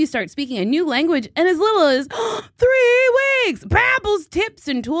to help you start speaking a new language in as little as 3 weeks. Babbel's tips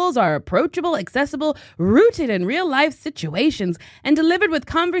and tools are approachable, accessible, rooted in real-life situations, and delivered with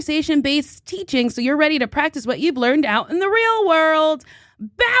conversation-based teaching so you're ready to practice what you've learned out in the real world.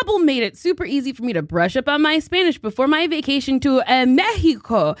 Babbel made it super easy for me to brush up on my Spanish before my vacation to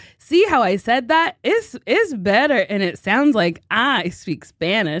Mexico. See how I said that? It's better, and it sounds like I speak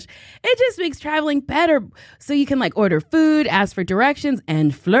Spanish. It just makes traveling better, so you can order food, ask for directions,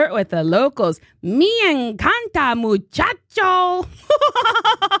 and flirt with the locals. Me encanta, muchacho.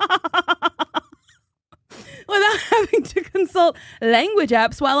 Without having to consult language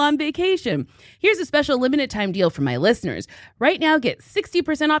apps while on vacation. Here's a special limited time deal for my listeners. Right now, get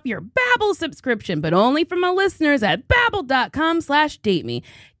 60% off your Babbel subscription, but only for my listeners at Babbel.com/dateme.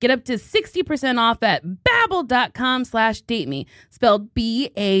 Get up to 60% off at Babbel.com/dateme. Spelled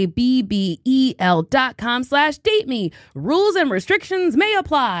BABBEL.com/dateme. Rules and restrictions may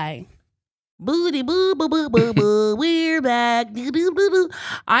apply. Booty boo boo boo boo boo. We're back. Boo, boo, boo, boo.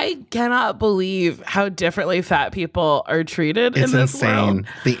 I cannot believe how differently fat people are treated It's in this insane. world.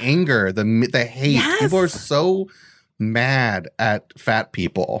 The anger, the hate. Yes. People are so mad at fat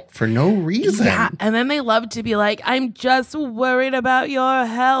people for no reason. Yeah, and then they love to be like, I'm just worried about your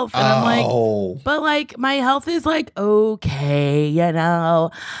health. And I'm like, Oh. but like my health is like, okay, you know,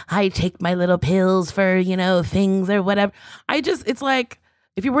 I take my little pills for, you know, things or whatever. It's like,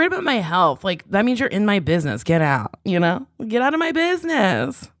 if you're worried about my health, like that means you're in my business. Get out, you know, get out of my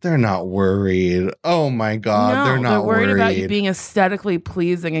business. They're not worried. Oh my God. No, they're not worried about you being aesthetically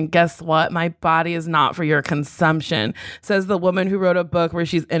pleasing. And guess what? My body is not for your consumption, says the woman who wrote a book where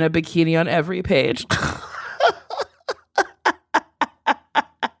she's in a bikini on every page.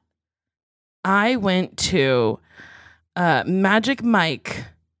 I went to Magic Mike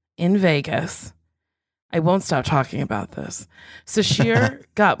in Vegas. I won't stop talking about this. Sashir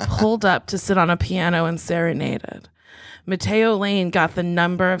got pulled up to sit on a piano and serenaded. Mateo Lane got the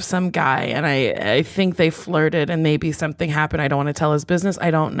number of some guy, and I think they flirted and maybe something happened. I don't want to tell his business.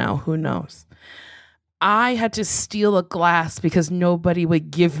 I don't know. Who knows? I had to steal a glass because nobody would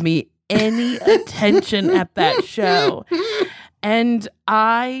give me any attention at that show. And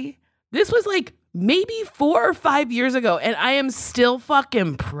this was like maybe 4 or 5 years ago, and I am still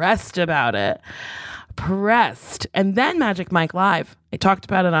fucking pressed about it. Pressed. And then Magic Mike Live, I talked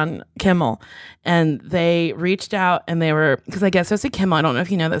about it on Kimmel, and they reached out and they were, because I guess hosted Kimmel. I don't know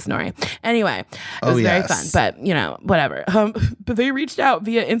if you know this, Nori. Anyway, it was very fun, but you know, whatever. But they reached out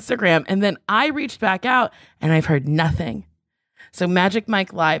via Instagram, and then I reached back out and I've heard nothing. So Magic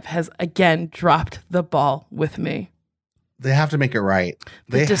Mike Live has again dropped the ball with me. They have to make it right.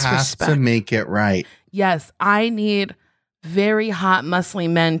 They have disrespect. to make it right. Yes, I need very hot, muscly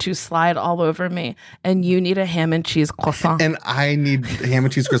men to slide all over me, and you need a ham and cheese croissant. And I need ham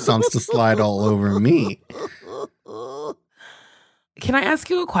and cheese croissants to slide all over me. Can I ask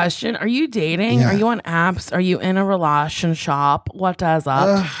you a question? Are you dating? Yeah. Are you on apps? Are you in a relationship? What is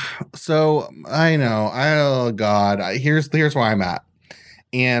up? So I know. Oh God. Here's where I'm at.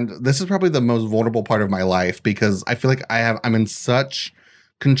 And this is probably the most vulnerable part of my life because I feel like I'm in such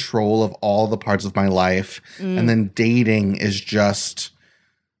control of all the parts of my life. And then dating is just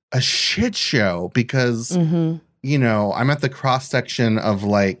a shit show because, you know, I'm at the cross section of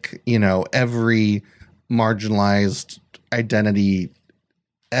like, you know, every marginalized identity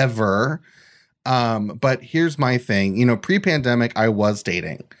ever. But here's my thing, you know, pre-pandemic, I was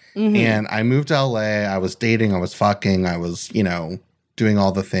dating and I moved to LA. I was dating, I was fucking, I was, you know, doing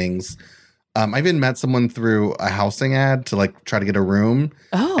all the things. I even met someone through a housing ad to like try to get a room.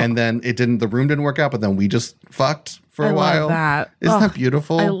 Oh. And then the room didn't work out, but then we just fucked for a while. Love that. Isn't that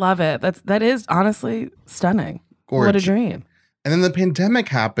beautiful? I love it. That is honestly stunning. Gorgeous. What a dream. And then the pandemic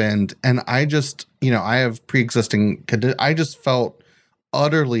happened and I just, you know, I have pre-existing, I just felt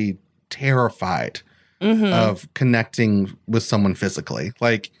utterly terrified of connecting with someone physically.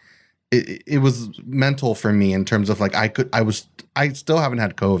 Like it was mental for me in terms of like, I still haven't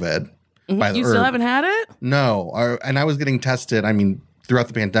had COVID. You still haven't had it? No. And I was getting tested, I mean, throughout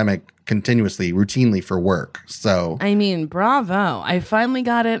the pandemic, continuously, routinely for work. So, I mean, bravo. I finally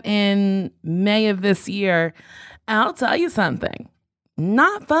got it in May of this year. I'll tell you something.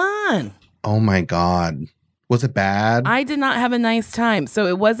 Not fun. oh my God. Was it bad? I did not have a nice time. So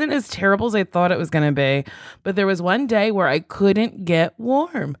it wasn't as terrible as I thought it was going to be. But there was one day where I couldn't get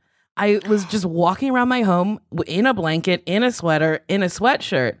warm. I was just walking around my home in a blanket, in a sweater, in a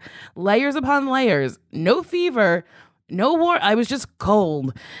sweatshirt, layers upon layers, no fever, no war. I was just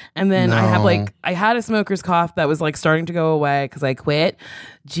cold. And then I had a smoker's cough that was like starting to go away because I quit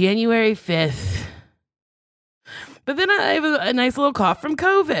January 5th. But then I have a nice little cough from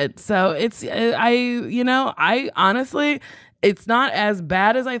COVID. So I honestly, it's not as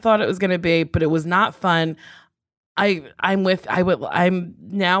bad as I thought it was going to be, but it was not fun. I'm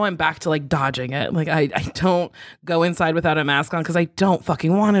back to like dodging it. Like I don't go inside without a mask on because I don't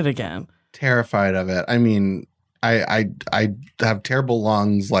fucking want it again. Terrified of it. I mean, I have terrible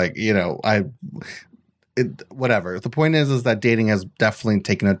lungs. Like, whatever. The point is that dating has definitely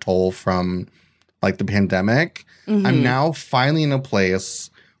taken a toll from like the pandemic. Mm-hmm. I'm now finally in a place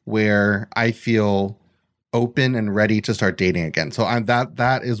where I feel open and ready to start dating again. So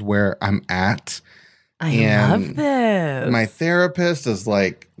that is where I'm at. I love this. My therapist is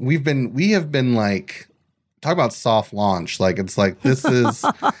like, we have been like, talk about soft launch. Like, it's like, this is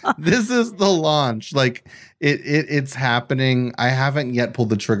the launch. Like it's happening. I haven't yet pulled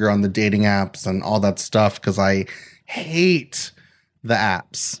the trigger on the dating apps and all that stuff because I hate the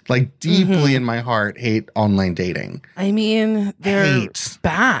apps. Like deeply in my heart, hate online dating. I mean, they're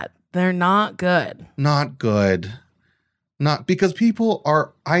bad. They're not good. Not good. Not because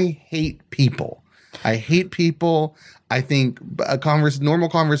I hate people. I hate people. I think normal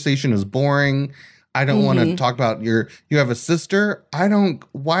conversation is boring. I don't want to talk about you have a sister.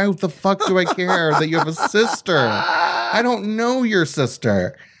 Why the fuck do I care that you have a sister? I don't know your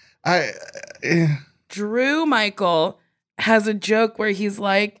sister. Drew Michael has a joke where he's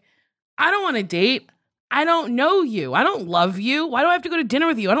like, I don't want to date. I don't know you. I don't love you. Why do I have to go to dinner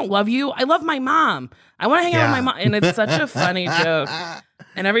with you? I don't love you. I love my mom. I want to hang out with my mom. And it's such a funny joke.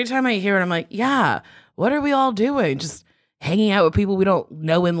 And every time I hear it, I'm like, yeah, what are we all doing? Just hanging out with people we don't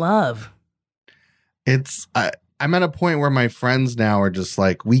know and love. I'm at a point where my friends now are just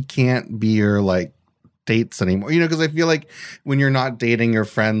like, we can't be your like dates anymore. Because I feel like when you're not dating, your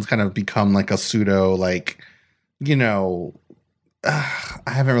friends kind of become like a pseudo, like, I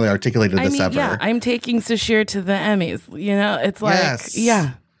haven't really articulated this ever. Yeah, I'm taking Sashir to the Emmys. It's like, yes.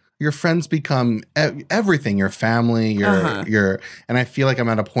 Yeah. Your friends become everything. Your family, and I feel like I'm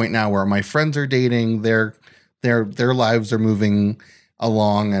at a point now where my friends are dating. Their lives are moving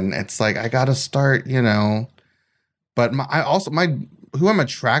along, and it's like I gotta start. But who I'm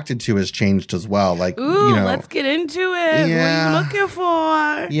attracted to has changed as well. Like, let's get into it. Yeah. What are you looking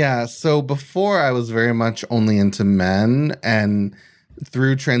for? Yeah. So before I was very much only into men, and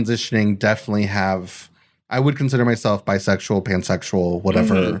through transitioning, definitely I would consider myself bisexual, pansexual,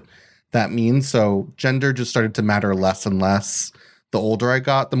 whatever that means. So gender just started to matter less and less the older I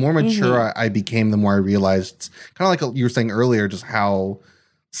got. The more mature I became, the more I realized, kind of like you were saying earlier, just how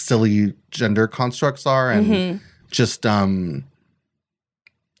silly gender constructs are. And just,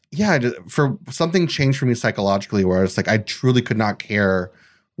 for something changed for me psychologically where I was like, I truly could not care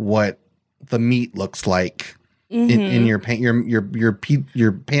what the meat looks like. In your pants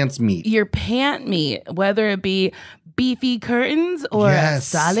meat. Your pant meat, whether it be beefy curtains or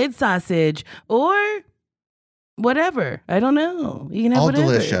solid sausage or whatever. I don't know. All whatever.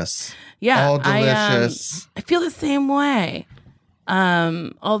 Delicious. Yeah. All delicious. I feel the same way.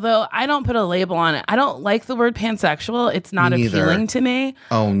 Although I don't put a label on it. I don't like the word pansexual. It's not appealing to me.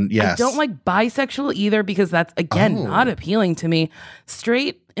 Oh, yes. I don't like bisexual either because that's, again, not appealing to me.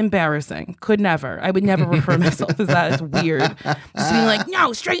 Straight, embarrassing. Could never. I would never refer myself as that. It's weird. Just being like,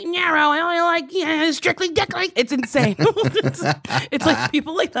 no, straight and narrow. I only like, strictly dick like. It's insane. It's like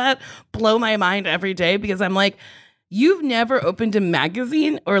people like that blow my mind every day because I'm like, you've never opened a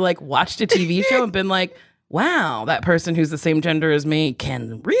magazine or like watched a TV show and been like, wow, that person who's the same gender as me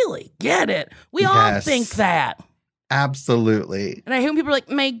can really get it. We all think that. Absolutely. And I hear people are like,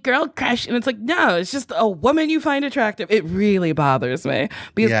 my girl crush. And it's like, no, it's just a woman you find attractive. It really bothers me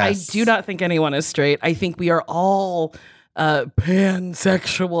because I do not think anyone is straight. I think we are all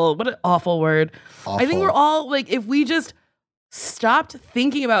pansexual. What an awful word. Awful. I think we're all like, if we just stopped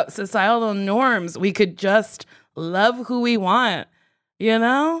thinking about societal norms, we could just love who we want,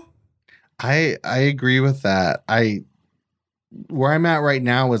 I agree with that. Where I'm at right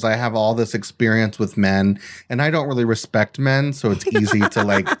now is I have all this experience with men and I don't really respect men. So it's easy to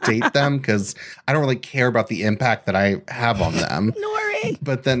like date them because I don't really care about the impact that I have on them. Nori.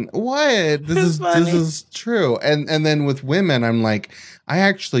 But then what? This is true. And then with women, I'm like, I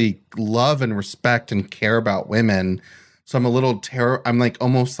actually love and respect and care about women. So I'm a little I'm like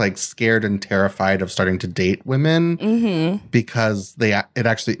almost like scared and terrified of starting to date women because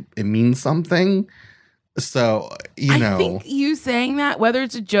it means something. So, I think you saying that, whether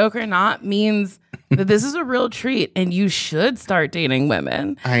it's a joke or not, means that this is a real treat and you should start dating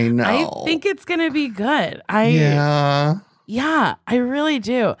women. I know. I think it's going to be good. Yeah, I really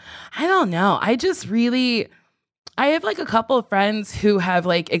do. I don't know. I have like a couple of friends who have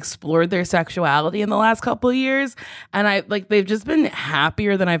like explored their sexuality in the last couple of years and they've just been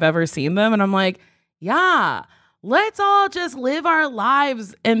happier than I've ever seen them. And I'm like, yeah, let's all just live our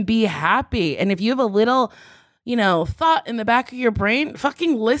lives and be happy. And if you have a little, thought in the back of your brain,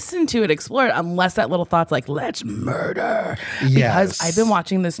 fucking listen to it, explore it, unless that little thought's like, let's murder. Yes. Because I've been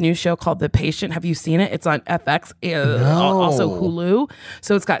watching this new show called The Patient. Have you seen it? It's on FX, also Hulu.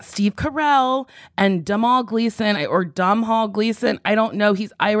 So it's got Steve Carell and Domhnall Gleeson. I don't know.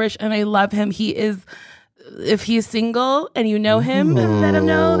 He's Irish and I love him. He is... If he's single and you know him, let him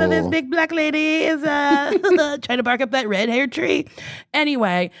know that this big black lady is trying to bark up that red hair tree.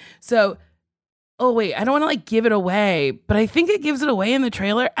 Anyway, so, I don't want to like give it away, but I think it gives it away in the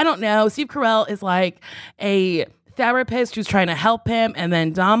trailer. I don't know. Steve Carell is like a therapist who's trying to help him. And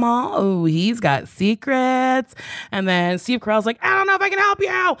then Domhnall, he's got secrets. And then Steve Carell's like, I don't know if I can help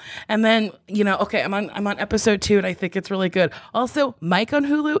you. And then, I'm on episode 2 and I think it's really good. Also, Mike on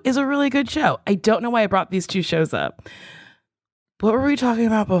Hulu is a really good show. I don't know why I brought these two shows up. What were we talking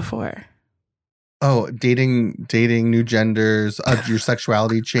about before? Oh, dating new genders, your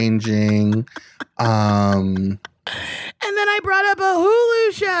sexuality changing. And then I brought up a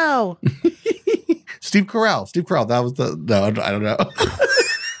Hulu show. Steve Carell. That was no, I don't know.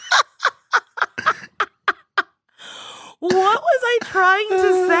 What was I trying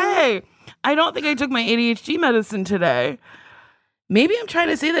to say? I don't think I took my ADHD medicine today. Maybe I'm trying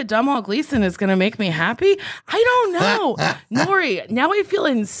to say that Domhnall Gleeson is going to make me happy. I don't know. Nori, now I feel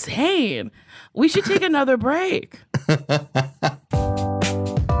insane. We should take another break.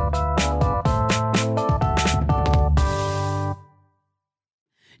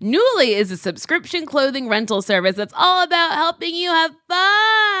 Nuuly is a subscription clothing rental service that's all about helping you have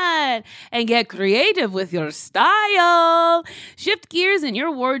fun and get creative with your style. Shift gears in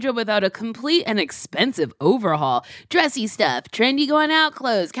your wardrobe without a complete and expensive overhaul. Dressy stuff, trendy going out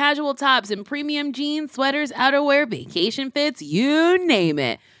clothes, casual tops, and premium jeans, sweaters, outerwear, vacation fits, you name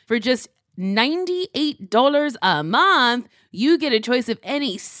it. For just $98 a month, you get a choice of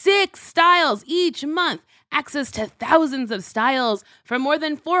any 6 styles each month. Access to thousands of styles from more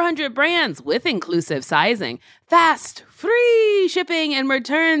than 400 brands with inclusive sizing, fast, free shipping and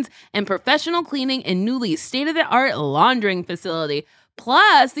returns, and professional cleaning in Nuuly's state-of-the-art laundering facility,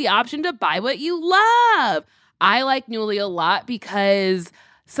 plus the option to buy what you love. I like Nuuly a lot because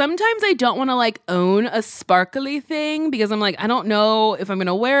sometimes I don't want to own a sparkly thing because I'm like, I don't know if I'm going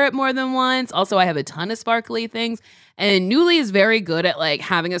to wear it more than once. Also, I have a ton of sparkly things. And Nuuly is very good at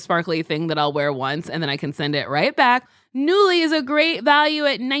having a sparkly thing that I'll wear once and then I can send it right back. Nuuly is a great value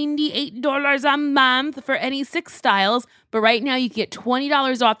at $98 a month for any 6 styles. But right now you can get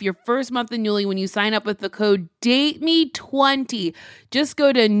 $20 off your first month of Nuuly when you sign up with the code DATEME20. Just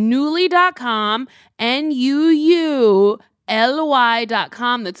go to Nuuly.com, NUULY.com.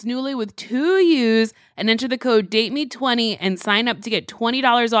 That's Nuuly with 2 U's, and enter the code DATEME20 and sign up to get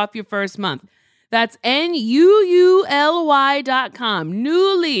 $20 off your first month. That's NUULY.com.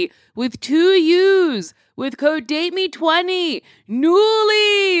 Nuuly with 2 U's with code DATEME20.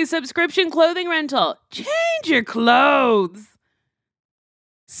 Nuuly subscription clothing rental. Change your clothes.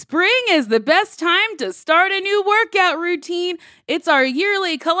 Spring is the best time to start a new workout routine. It's our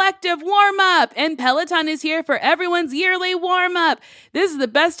yearly collective warm-up, and Peloton is here for everyone's yearly warm-up. This is the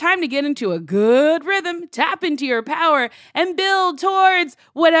best time to get into a good rhythm, tap into your power, and build towards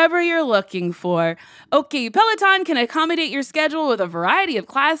whatever you're looking for. Okay, Peloton can accommodate your schedule with a variety of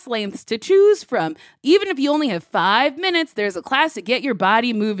class lengths to choose from. Even if you only have 5 minutes, there's a class to get your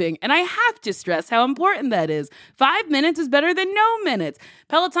body moving. And I have to stress how important that is. 5 minutes is better than no minutes.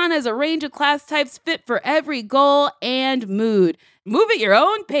 Peloton has a range of class types fit for every goal and mood. Move at your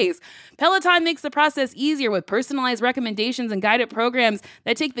own pace. Peloton makes the process easier with personalized recommendations and guided programs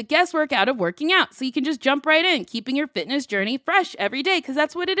that take the guesswork out of working out, so you can just jump right in, keeping your fitness journey fresh every day, because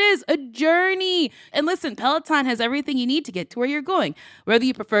that's what it is, a journey. And listen, Peloton has everything you need to get to where you're going. Whether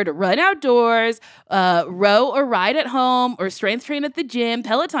you prefer to run outdoors, row or ride at home, or strength train at the gym,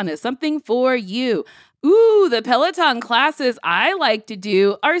 Peloton is something for you. Ooh, the Peloton classes I like to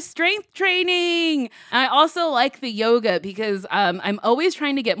do are strength training. I also like the yoga because I'm always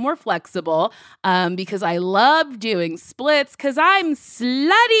trying to get more flexible because I love doing splits because I'm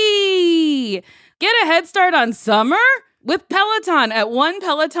slutty. Get a head start on summer with Peloton at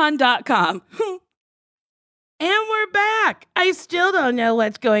onepeloton.com. And we're back. I still don't know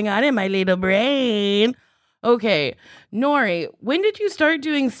what's going on in my little brain. Okay, Nori, when did you start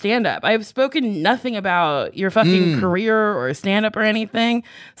doing stand-up? I've spoken nothing about your fucking career or stand-up or anything,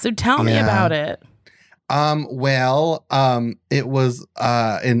 so tell me about it. It was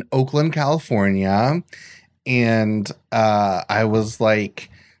in Oakland, California, and I was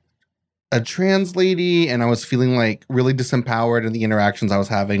like a trans lady, and I was feeling like really disempowered in the interactions I was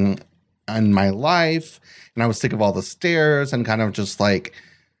having in my life, and I was sick of all the stares and kind of just like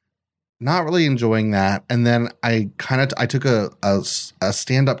not really enjoying that. And then I took a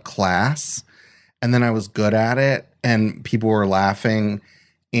stand-up class, and then I was good at it and people were laughing.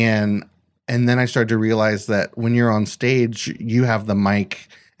 And then I started to realize that when you're on stage, you have the mic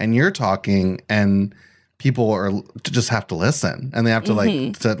and you're talking, and people just have to listen, and they have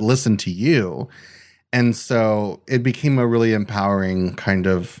to to listen to you. And so it became a really empowering kind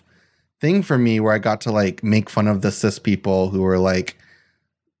of thing for me, where I got to make fun of the cis people who were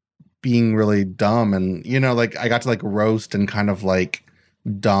being really dumb, and I got to roast and kind of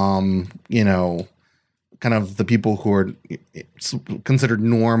dumb, kind of the people who are considered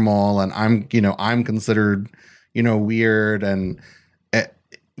normal, and I'm considered weird, and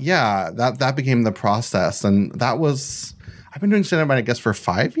that became the process. And that was, I've been doing stand-up I guess for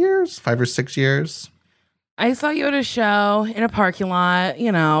 5 or 6 years. I saw you at a show in a parking lot,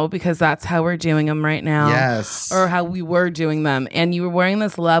 you know, because that's how we're doing them right now. Yes. Or how we were doing them. And you were wearing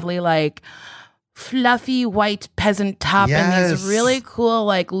this lovely, like, fluffy white peasant top and these really cool,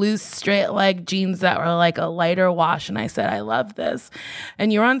 like, loose, straight leg jeans that were like a lighter wash. And I said, I love this.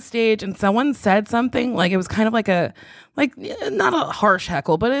 And you're on stage and someone said something, like, it was kind of like a, like, not a harsh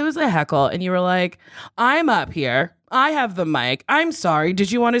heckle, but it was a heckle. And you were like, I'm up here. I have the mic. I'm sorry.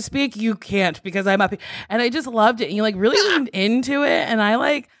 Did you want to speak? You can't because I'm up here. And I just loved it. And you like really leaned into it. And I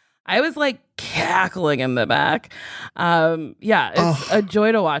was like cackling in the back. Yeah, it's a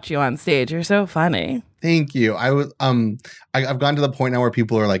joy to watch you on stage. You're so funny. Thank you. I've gotten to the point now where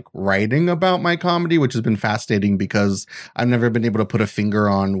people are like writing about my comedy, which has been fascinating because I've never been able to put a finger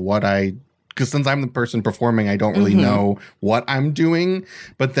on because since I'm the person performing, I don't really know what I'm doing.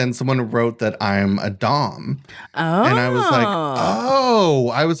 But then someone wrote that I'm a dom. Oh. And I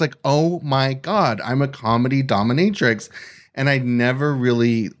was like, oh my God, I'm a comedy dominatrix. And I never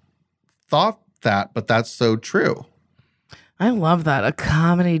really thought that, but that's so true. I love that. A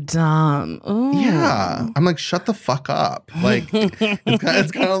comedy dom. Ooh. Yeah. I'm like, shut the fuck up. Like,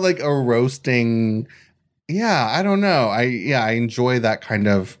 it's kind of like a roasting. Yeah, I don't know. I enjoy that kind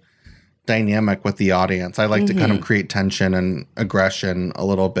of dynamic with the audience. I like to kind of create tension and aggression a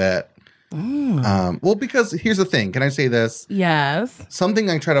little bit. Well, because here's the thing. Can I say this? Yes.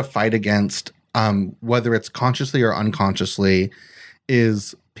 Something I try to fight against, whether it's consciously or unconsciously,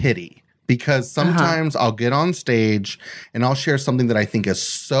 is pity. Because sometimes I'll get on stage and I'll share something that I think is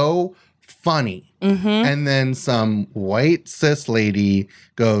so funny. And then some white cis lady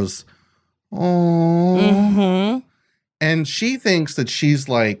goes, oh. And she thinks that she's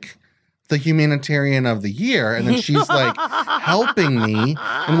like the humanitarian of the year. And then she's like helping me.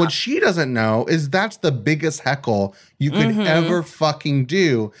 And what she doesn't know is that's the biggest heckle you could ever fucking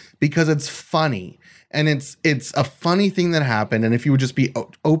do because it's funny. And it's a funny thing that happened. And if you would just be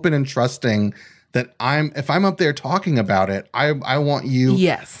open and trusting that if I'm up there talking about it, I want you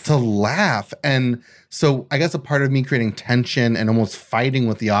to laugh. And so I guess a part of me creating tension and almost fighting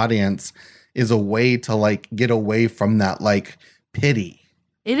with the audience is a way to like get away from that like pity.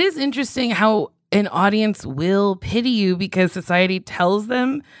 It is interesting how an audience will pity you because society tells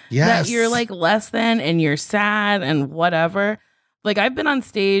them that you're like less than and you're sad and whatever. Like I've been on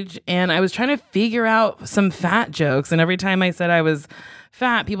stage and I was trying to figure out some fat jokes. And every time I said I was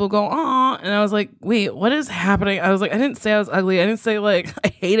fat, people go, aw. And I was like, wait, what is happening? I was like, I didn't say I was ugly. I didn't say like I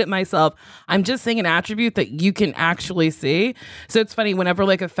hated myself. I'm just saying an attribute that you can actually see. So it's funny whenever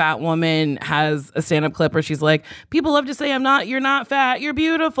like a fat woman has a stand-up clip where she's like, people love to say you're not fat, you're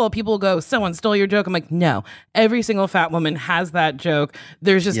beautiful. People go, someone stole your joke. I'm like, no, every single fat woman has that joke.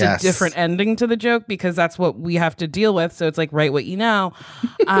 There's just a different ending to the joke because that's what we have to deal with. So it's like, write what you know.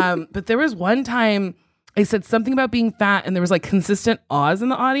 But there was one time I said something about being fat and there was like consistent awes in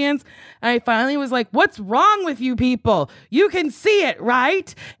the audience. And I finally was like, what's wrong with you people? You can see it,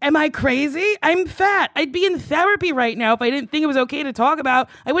 right? Am I crazy? I'm fat. I'd be in therapy right now if I didn't think it was okay to talk about.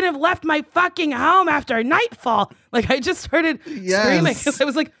 I wouldn't have left my fucking home after nightfall. Like I just started screaming because I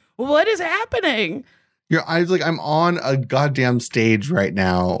was like, what is happening? I was like, I'm on a goddamn stage right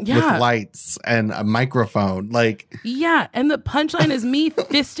now with lights and a microphone. Like, yeah. And the punchline is me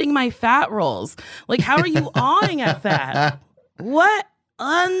fisting my fat rolls. Like, how are you awing at that? What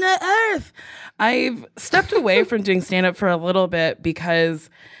on the earth? I've stepped away from doing stand-up for a little bit because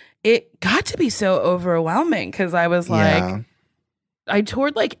it got to be so overwhelming. Because I was like, I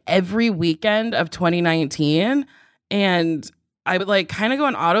toured like every weekend of 2019 and I would like kind of go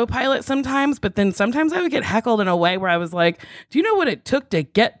on autopilot sometimes, but then sometimes I would get heckled in a way where I was like, do you know what it took to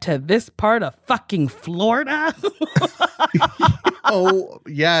get to this part of fucking Florida? Oh,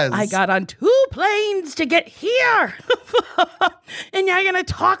 yes. I got on 2 planes to get here. And now you're going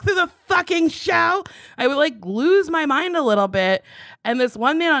to talk through the fucking show? I would like lose my mind a little bit. And this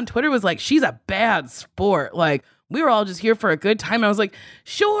one man on Twitter was like, she's a bad sport. Like, we were all just here for a good time. I was like,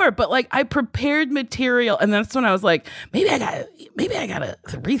 sure, but like I prepared material. And that's when I was like, maybe I gotta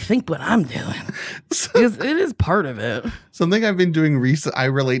rethink what I'm doing. Because it is part of it. Something I've been doing I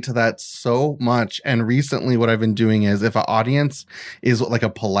relate to that so much. And recently what I've been doing is if an audience is like a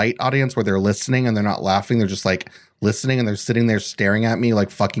polite audience where they're listening and they're not laughing, they're just like listening and they're sitting there staring at me like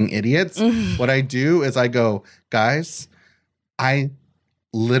fucking idiots. What I do is I go, guys, I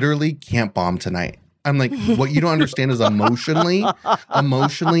literally can't bomb tonight. I'm like, what you don't understand is emotionally,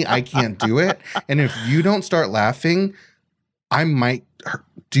 I can't do it. And if you don't start laughing, I might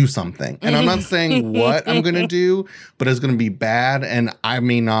do something. And I'm not saying what I'm going to do, but it's going to be bad and I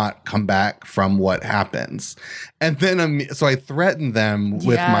may not come back from what happens. And then, so I threaten them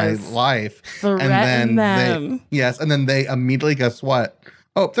with my life. Threaten them. And then they immediately, guess what?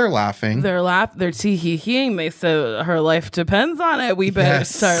 Oh, they're laughing. They're tee-hee-heeing. They said her life depends on it. We better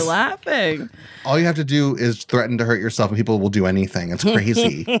start laughing. All you have to do is threaten to hurt yourself and people will do anything. It's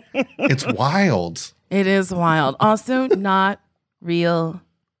crazy. It's wild. It is wild. Also, not real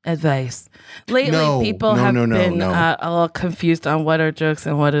advice. Lately, people have been a little confused on what are jokes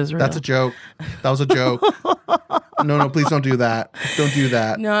and what is real. That's a joke. That was a joke. No, please don't do that. Don't do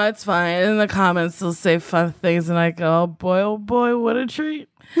that. No, it's fine. In the comments, they'll say fun things, and I go, oh boy, what a treat.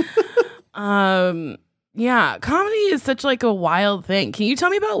 Yeah, comedy is such like a wild thing. Can you tell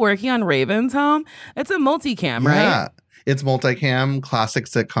me about working on Raven's Home? It's a multicam, right? Yeah, it's multicam, classic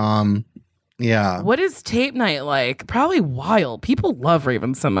sitcom. Yeah. What is tape night like? Probably wild. People love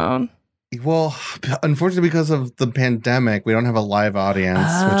Raven-Symoné. Well, unfortunately, because of the pandemic, we don't have a live audience,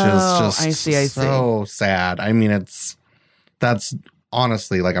 which is just so sad. I mean, that's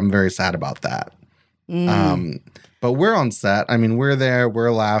honestly, like, I'm very sad about that. But we're on set. I mean, we're there.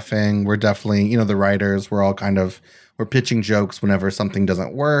 We're laughing. We're definitely, the writers, we're pitching jokes whenever something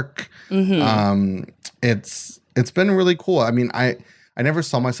doesn't work. It's been really cool. I mean, I never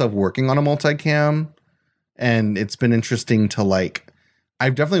saw myself working on a multicam, and it's been interesting to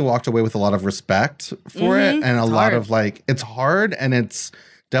I've definitely walked away with a lot of respect for it, and a lot of it's hard, and it's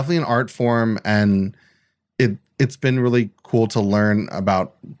definitely an art form, and it's been really cool to learn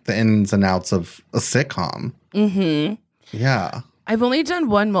about the ins and outs of a sitcom. Yeah. I've only done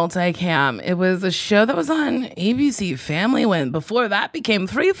one multicam. It was a show that was on ABC Family when before that became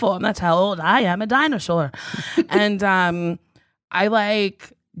Freeform. That's how old I am, a dinosaur. And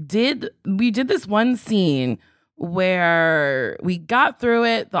we did this one scene where we got through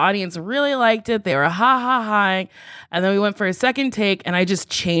it. The audience really liked it. They were ha. And then we went for a second take and I just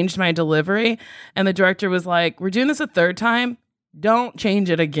changed my delivery. And the director was like, we're doing this a third time. Don't change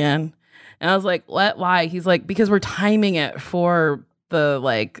it again. And I was like, what? Why? He's like, because we're timing it for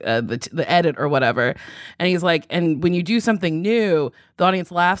the edit or whatever. And he's like, and when you do something new, the audience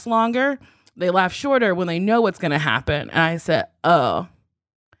laughs longer. They laugh shorter when they know what's going to happen. And I said, oh.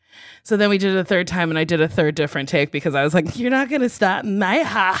 So then we did it a third time and I did a third different take because I was like, you're not going to stop my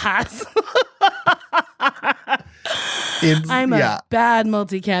ha-has. I'm a bad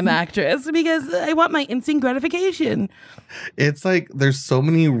multicam actress because I want my instant gratification. It's like there's so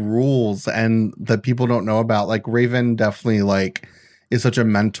many rules and that people don't know about. Like Raven definitely is such a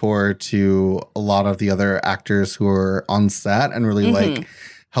mentor to a lot of the other actors who are on set and really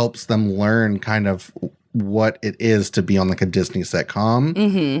helps them learn kind of what it is to be on a Disney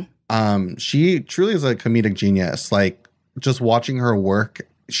sitcom. She truly is a comedic genius. Like just watching her work,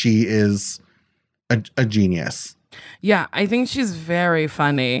 she is a genius. Yeah, I think she's very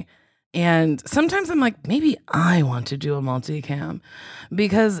funny. And sometimes I'm like, maybe I want to do a multicam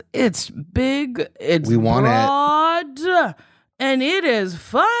because it's big, it's broad, and it is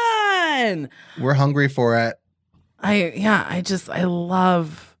fun. We're hungry for it. I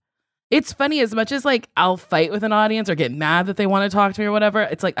love. It's funny as much as I'll fight with an audience or get mad that they want to talk to me or whatever.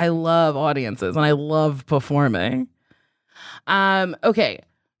 It's I love audiences and I love performing. Okay,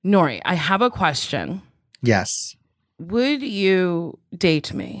 Nori, I have a question. Yes. Would you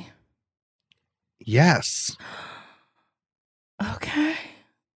date me? Yes. Okay.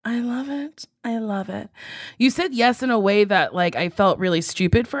 I love it. I love it. You said yes in a way that I felt really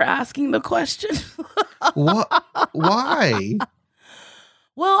stupid for asking the question. What? Why?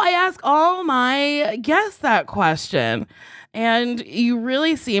 Well, I ask all my guests that question, and you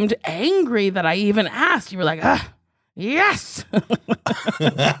really seemed angry that I even asked. You were like, yes.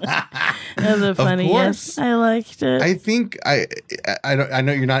 That was a funny yes. I liked it. I think I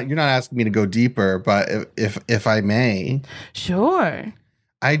know you're not asking me to go deeper, but if I may. Sure.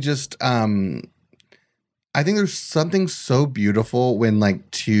 I just I think there's something so beautiful when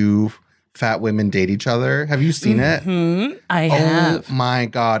two fat women date each other. Have you seen it? I have. Oh my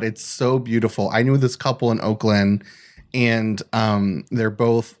God, it's so beautiful. I knew this couple in Oakland, and they're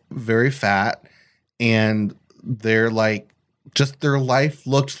both very fat, and they're just their life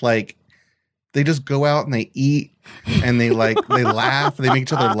looked like they just go out and they eat and they they laugh. They make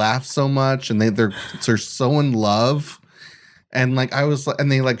each other laugh so much, and they're so in love. And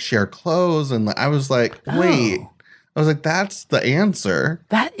and they share clothes, and I was like, wait. I was like, that's the answer.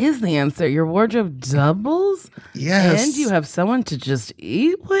 That is the answer. Your wardrobe doubles? Yes. And you have someone to just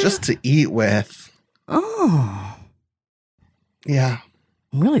eat with? Just to eat with. Oh. Yeah.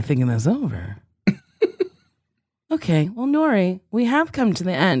 I'm really thinking this over. Okay, well, Nori, we have come to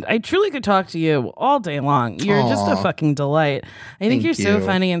the end. I truly could talk to you all day long. You're just a fucking delight. I think you're so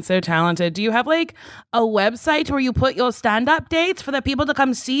funny and so talented. Do you have like a website where you put your stand-up dates for the people to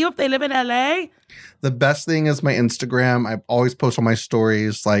come see you if they live in LA? The best thing is my Instagram. I always post on my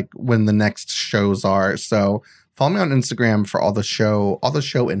stories like when the next shows are. So follow me on Instagram for all the show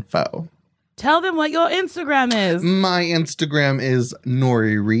info. Tell them what your Instagram is. My Instagram is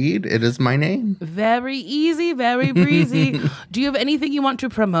Nori Reed. It is my name. Very easy, very breezy. Do you have anything you want to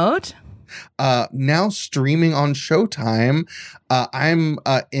promote? Now streaming on Showtime, I'm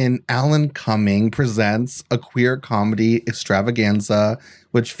in Alan Cumming Presents, a queer comedy extravaganza,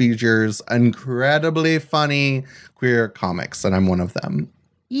 which features incredibly funny queer comics, and I'm one of them.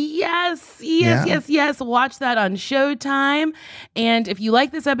 Yes. Watch that on Showtime. And if you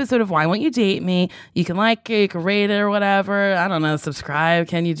like this episode of Why Won't You Date Me, you can like it, you can rate it or whatever. I don't know, subscribe.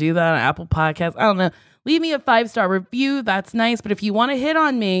 Can you do that on Apple Podcasts? I don't know. Leave me a 5-star review. That's nice. But if you want to hit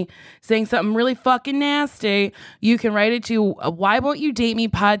on me saying something really fucking nasty, you can write it to Why Won't You Date Me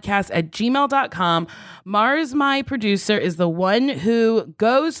podcast @gmail.com. Mars, my producer, is the one who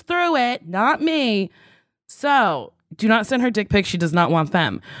goes through it, not me. So do not send her dick pics. She does not want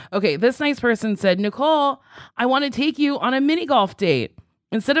them. Okay, this nice person said, Nicole, I want to take you on a mini golf date.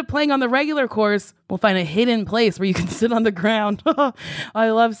 Instead of playing on the regular course, we'll find a hidden place where you can sit on the ground. I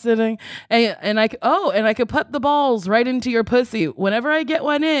love sitting. And I could put the balls right into your pussy. Whenever I get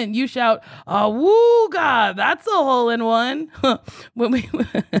one in, you shout, "Oh, woo, God, that's a hole in one." When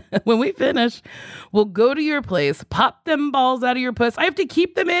we finish, we'll go to your place, pop them balls out of your puss. I have to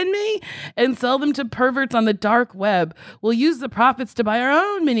keep them in me and sell them to perverts on the dark web. We'll use the profits to buy our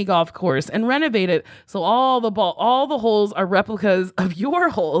own mini golf course and renovate it so all the holes are replicas of your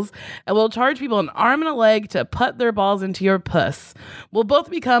holes, and we'll charge people an arm and a leg to put their balls into your puss. We'll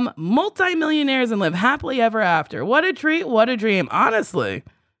both become multimillionaires and live happily ever after. What a treat, what a dream. Honestly,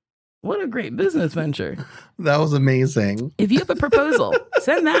 what a great business venture. That was amazing. If you have a proposal,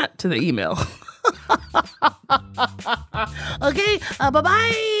 send that to the email. Okay,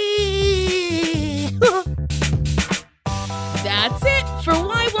 bye-bye. That's it for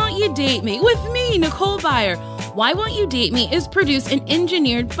Why Won't You Date Me with me, Nicole Byer. Why Won't You Date Me is produced and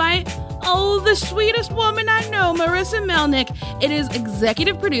engineered by, the sweetest woman I know, Marissa Melnick. It is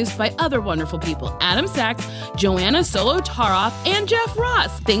executive produced by other wonderful people, Adam Sachs, Joanna Solotaroff, and Jeff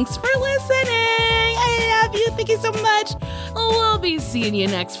Ross. Thanks for listening. I love you. Thank you so much. We'll be seeing you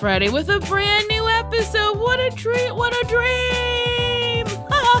next Friday with a brand new episode. What a treat. What a dream.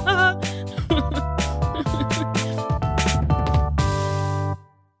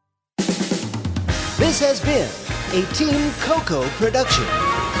 This has been a Team Coco production.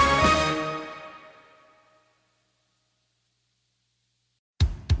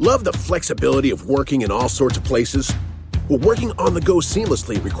 Love the flexibility of working in all sorts of places? Well, working on the go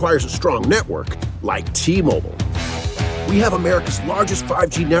seamlessly requires a strong network like T-Mobile. We have America's largest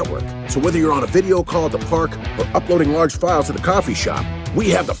 5G network, so whether you're on a video call at the park or uploading large files at a coffee shop,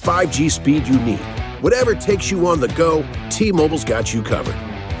 we have the 5G speed you need. Whatever takes you on the go, T-Mobile's got you covered.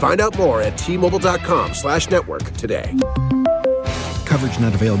 Find out more at T-Mobile.com/network today. Coverage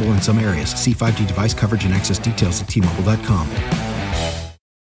not available in some areas. See 5G device coverage and access details at T-Mobile.com.